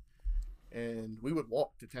road, and we would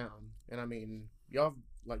walk to town. And I mean, y'all have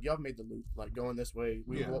like y'all made the loop, like going this way.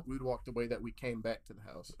 We'd walk the way that we came back to the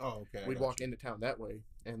house. Oh, okay. We'd walk into town that way,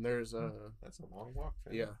 and there's That's a long walk.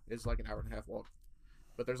 Fam. yeah, it's like an hour and a half walk.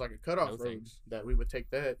 But there's like a cutoff No road thanks. that we would take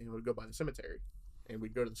that and we'd go by the cemetery, and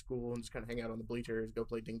we'd go to the school and just kind of hang out on the bleachers, go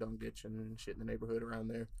play ding dong ditch and shit in the neighborhood around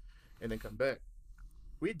there, and then come back.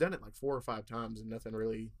 We'd done it like 4 or 5 times and nothing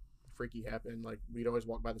really freaky happened. Like we'd always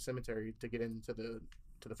walk by the cemetery to get into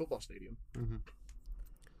the football stadium. Mhm.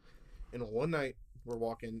 And one night we're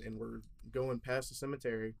walking and we're going past the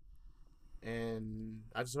cemetery, and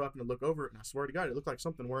I just so happened to look over it, and I swear to God, it looked like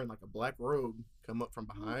something wearing like a black robe come up from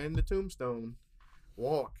behind the tombstone,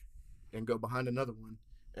 walk, and go behind another one.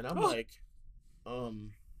 And I'm like,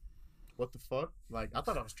 what the fuck? Like, I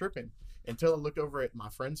thought I was tripping until I looked over at my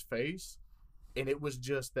friend's face, and it was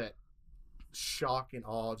just that shock and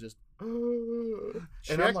awe, just. And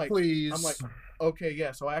Check, I'm like, please. okay,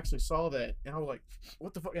 yeah. So I actually saw that, and I was like,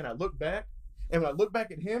 what the fuck? And I looked back, and when I look back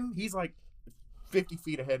at him, he's like 50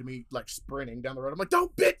 feet ahead of me, like sprinting down the road. I'm like,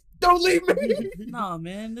 don't leave me. Nah,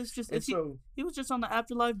 man, this just And so, he was just on the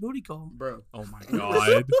afterlife booty call. bro, Oh my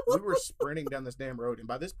god. we were sprinting down this damn road, and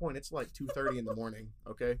by this point, it's like 2:30 in the morning.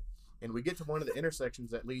 Okay, and we get to one of the intersections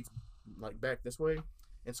that leads like back this way,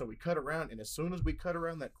 and so we cut around, and as soon as we cut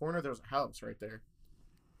around that corner, there was a house right there.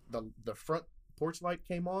 The front porch light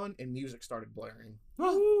came on, and music started blaring.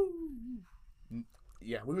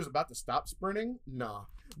 Yeah, we was about to stop sprinting. Nah.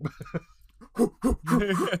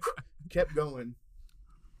 Kept going.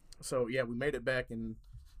 So yeah, we made it back, and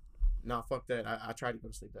nah, fuck that. I tried to go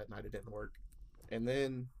to sleep that night. It didn't work. And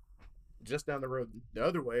then just down the road the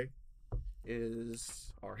other way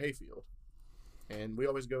is our hayfield. And we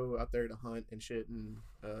always go out there to hunt and shit, and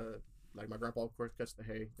like my grandpa of course cuts the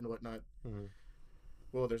hay and whatnot. Mhm.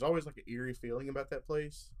 Well, there's always like an eerie feeling about that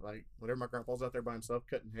place. Like whenever my grandpa's out there by himself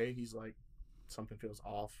cutting hay, he's like, something feels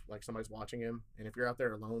off, like somebody's watching him. And if you're out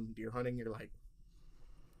there alone deer hunting, you're like,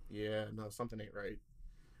 yeah, no, something ain't right.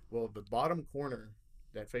 Well, the bottom corner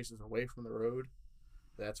that faces away from the road,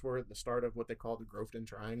 that's where the start of what they call the Grofton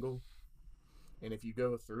Triangle. And if you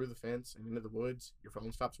go through the fence and into the woods, your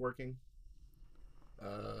phone stops working.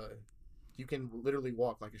 You can literally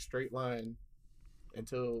walk like a straight line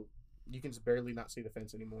until you can just barely not see the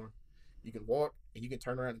fence anymore. You can walk and you can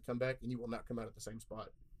turn around and come back, and you will not come out at the same spot.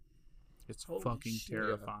 It's Holy fucking shit.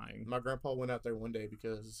 terrifying. My grandpa went out there one day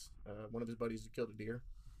because one of his buddies had killed a deer.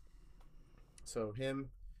 So him,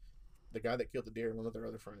 the guy that killed the deer, and one of their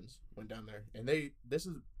other friends went down there, and it's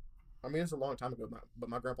a long time ago, but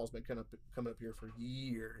my grandpa's been coming up here for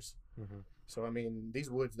years. Mhm. So I mean, these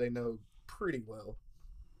woods they know pretty well.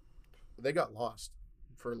 They got lost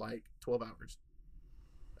for like 12 hours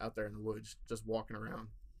out there in the woods, just walking around.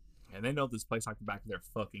 And they know this place like the back of their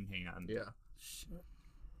fucking hand. Yeah. Shit.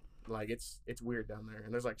 Like it's weird down there,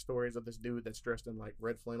 and there's like stories of this dude that's dressed in like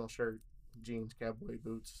red flannel shirt, jeans, cowboy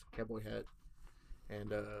boots, cowboy hat,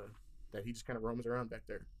 and that he just kind of roams around back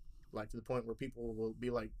there, like to the point where people will be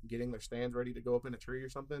like getting their stands ready to go up in a tree or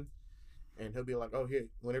something, and he'll be like, "Oh, here,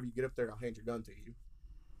 whenever you get up there, I'll hand your gun to you,"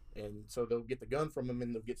 and so they'll get the gun from him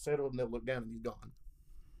and they'll get settled and they'll look down and he's gone.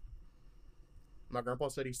 My grandpa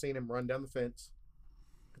said he's seen him run down the fence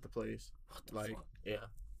at the place, What the like fuck? yeah.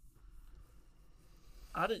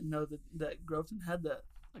 I didn't know that Grofton had that.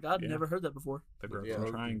 Like I'd Yeah. never heard that before. The Grofton Yeah.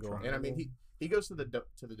 Triangle. And I mean, he goes to the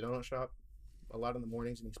donut shop a lot in the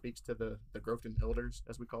mornings, and he speaks to the Grofton elders,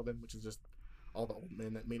 as we call them, which is just all the old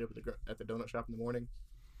men that meet up at the donut shop in the morning,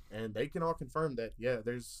 and they can all confirm that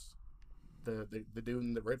there's the dude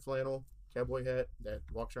in the red flannel cowboy hat that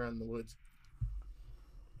walks around in the woods.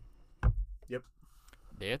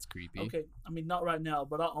 That's creepy. Okay, I mean not right now,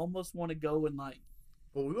 but I almost want to go and like.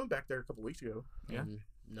 Well, we went back there a couple weeks ago. Yeah. And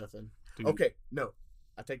nothing. Dude, Okay, no,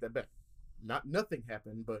 I take that back. Nothing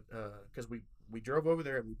happened, but because we drove over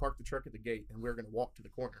there and we parked the truck at the gate, and we were gonna walk to the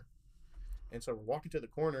corner, and so we're walking to the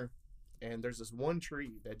corner, and there's this one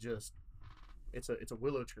tree that just it's a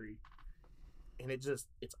willow tree, and it's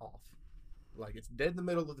off, like it's dead in the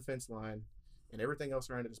middle of the fence line, and everything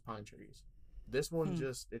else around it is pine trees. This one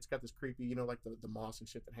it's got this creepy, like the moss and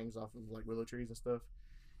shit that hangs off of like willow trees and stuff.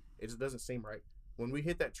 It just doesn't seem right. When we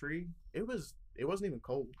hit that tree, it wasn't even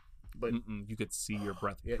cold, but you could see your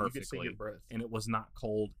breath yeah, perfectly. you could see your breath. And it was not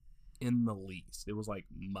cold in the least. It was like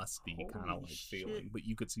musty kind of Holy like shit. feeling, but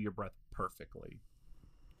you could see your breath perfectly.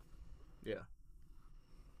 Yeah.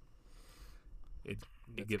 It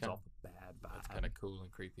That's gives kinda- off a bad vibe. That's kind of cool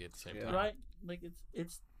and creepy at the same Yeah. time. Right? Like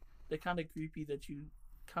it's the kind of creepy that you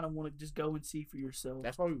kind of want to just go and see for yourself.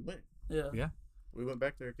 That's why we went. Yeah. We went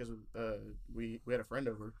back there because we had a friend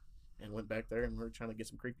over and went back there, and we were trying to get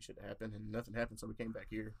some creepy shit to happen, and nothing happened, so we came back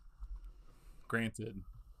here. Granted,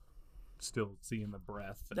 still seeing the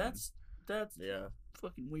breath. And, That's Yeah.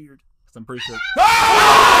 fucking weird. 'cause I'm pretty sure.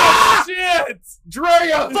 Ah! Shit!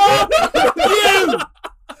 Drea! Fuck you!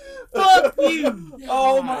 Fuck you!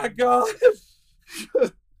 Oh my god!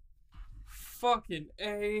 Fucking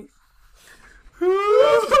A.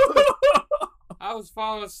 I was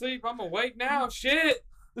falling asleep. I'm awake now. Shit.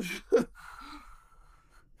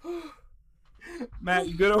 Matt,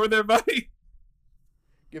 you good over there, buddy?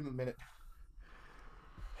 Give him a minute.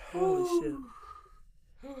 Holy shit.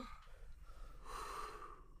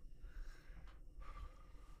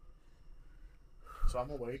 So I'm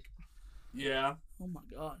awake. Yeah. Oh my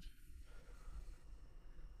god.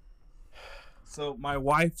 So my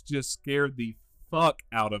wife just scared the fuck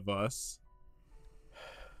out of us,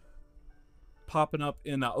 popping up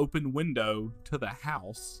in an open window to the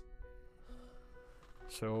house.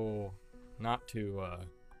 So, not to,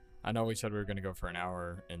 I know we said we were going to go for an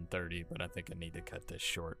hour and 30, but I think I need to cut this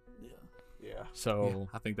short. Yeah. Yeah. So,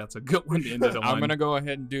 I think that's a good one to end it on. I'm going to go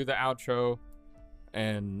ahead and do the outro,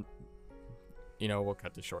 and, we'll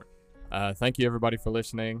cut this short. Thank you, everybody, for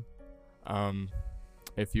listening.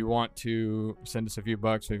 If you want to send us a few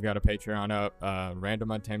bucks, we've got a Patreon up,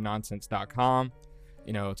 randomuntameDnonsense.com.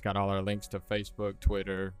 It's got all our links to Facebook,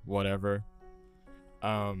 Twitter, whatever.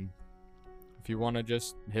 If you want to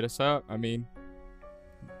just hit us up,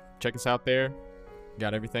 check us out there.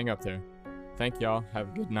 Got everything up there. Thank y'all. Have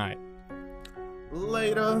a good night.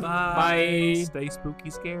 Later. Bye. Stay spooky,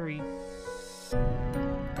 scary.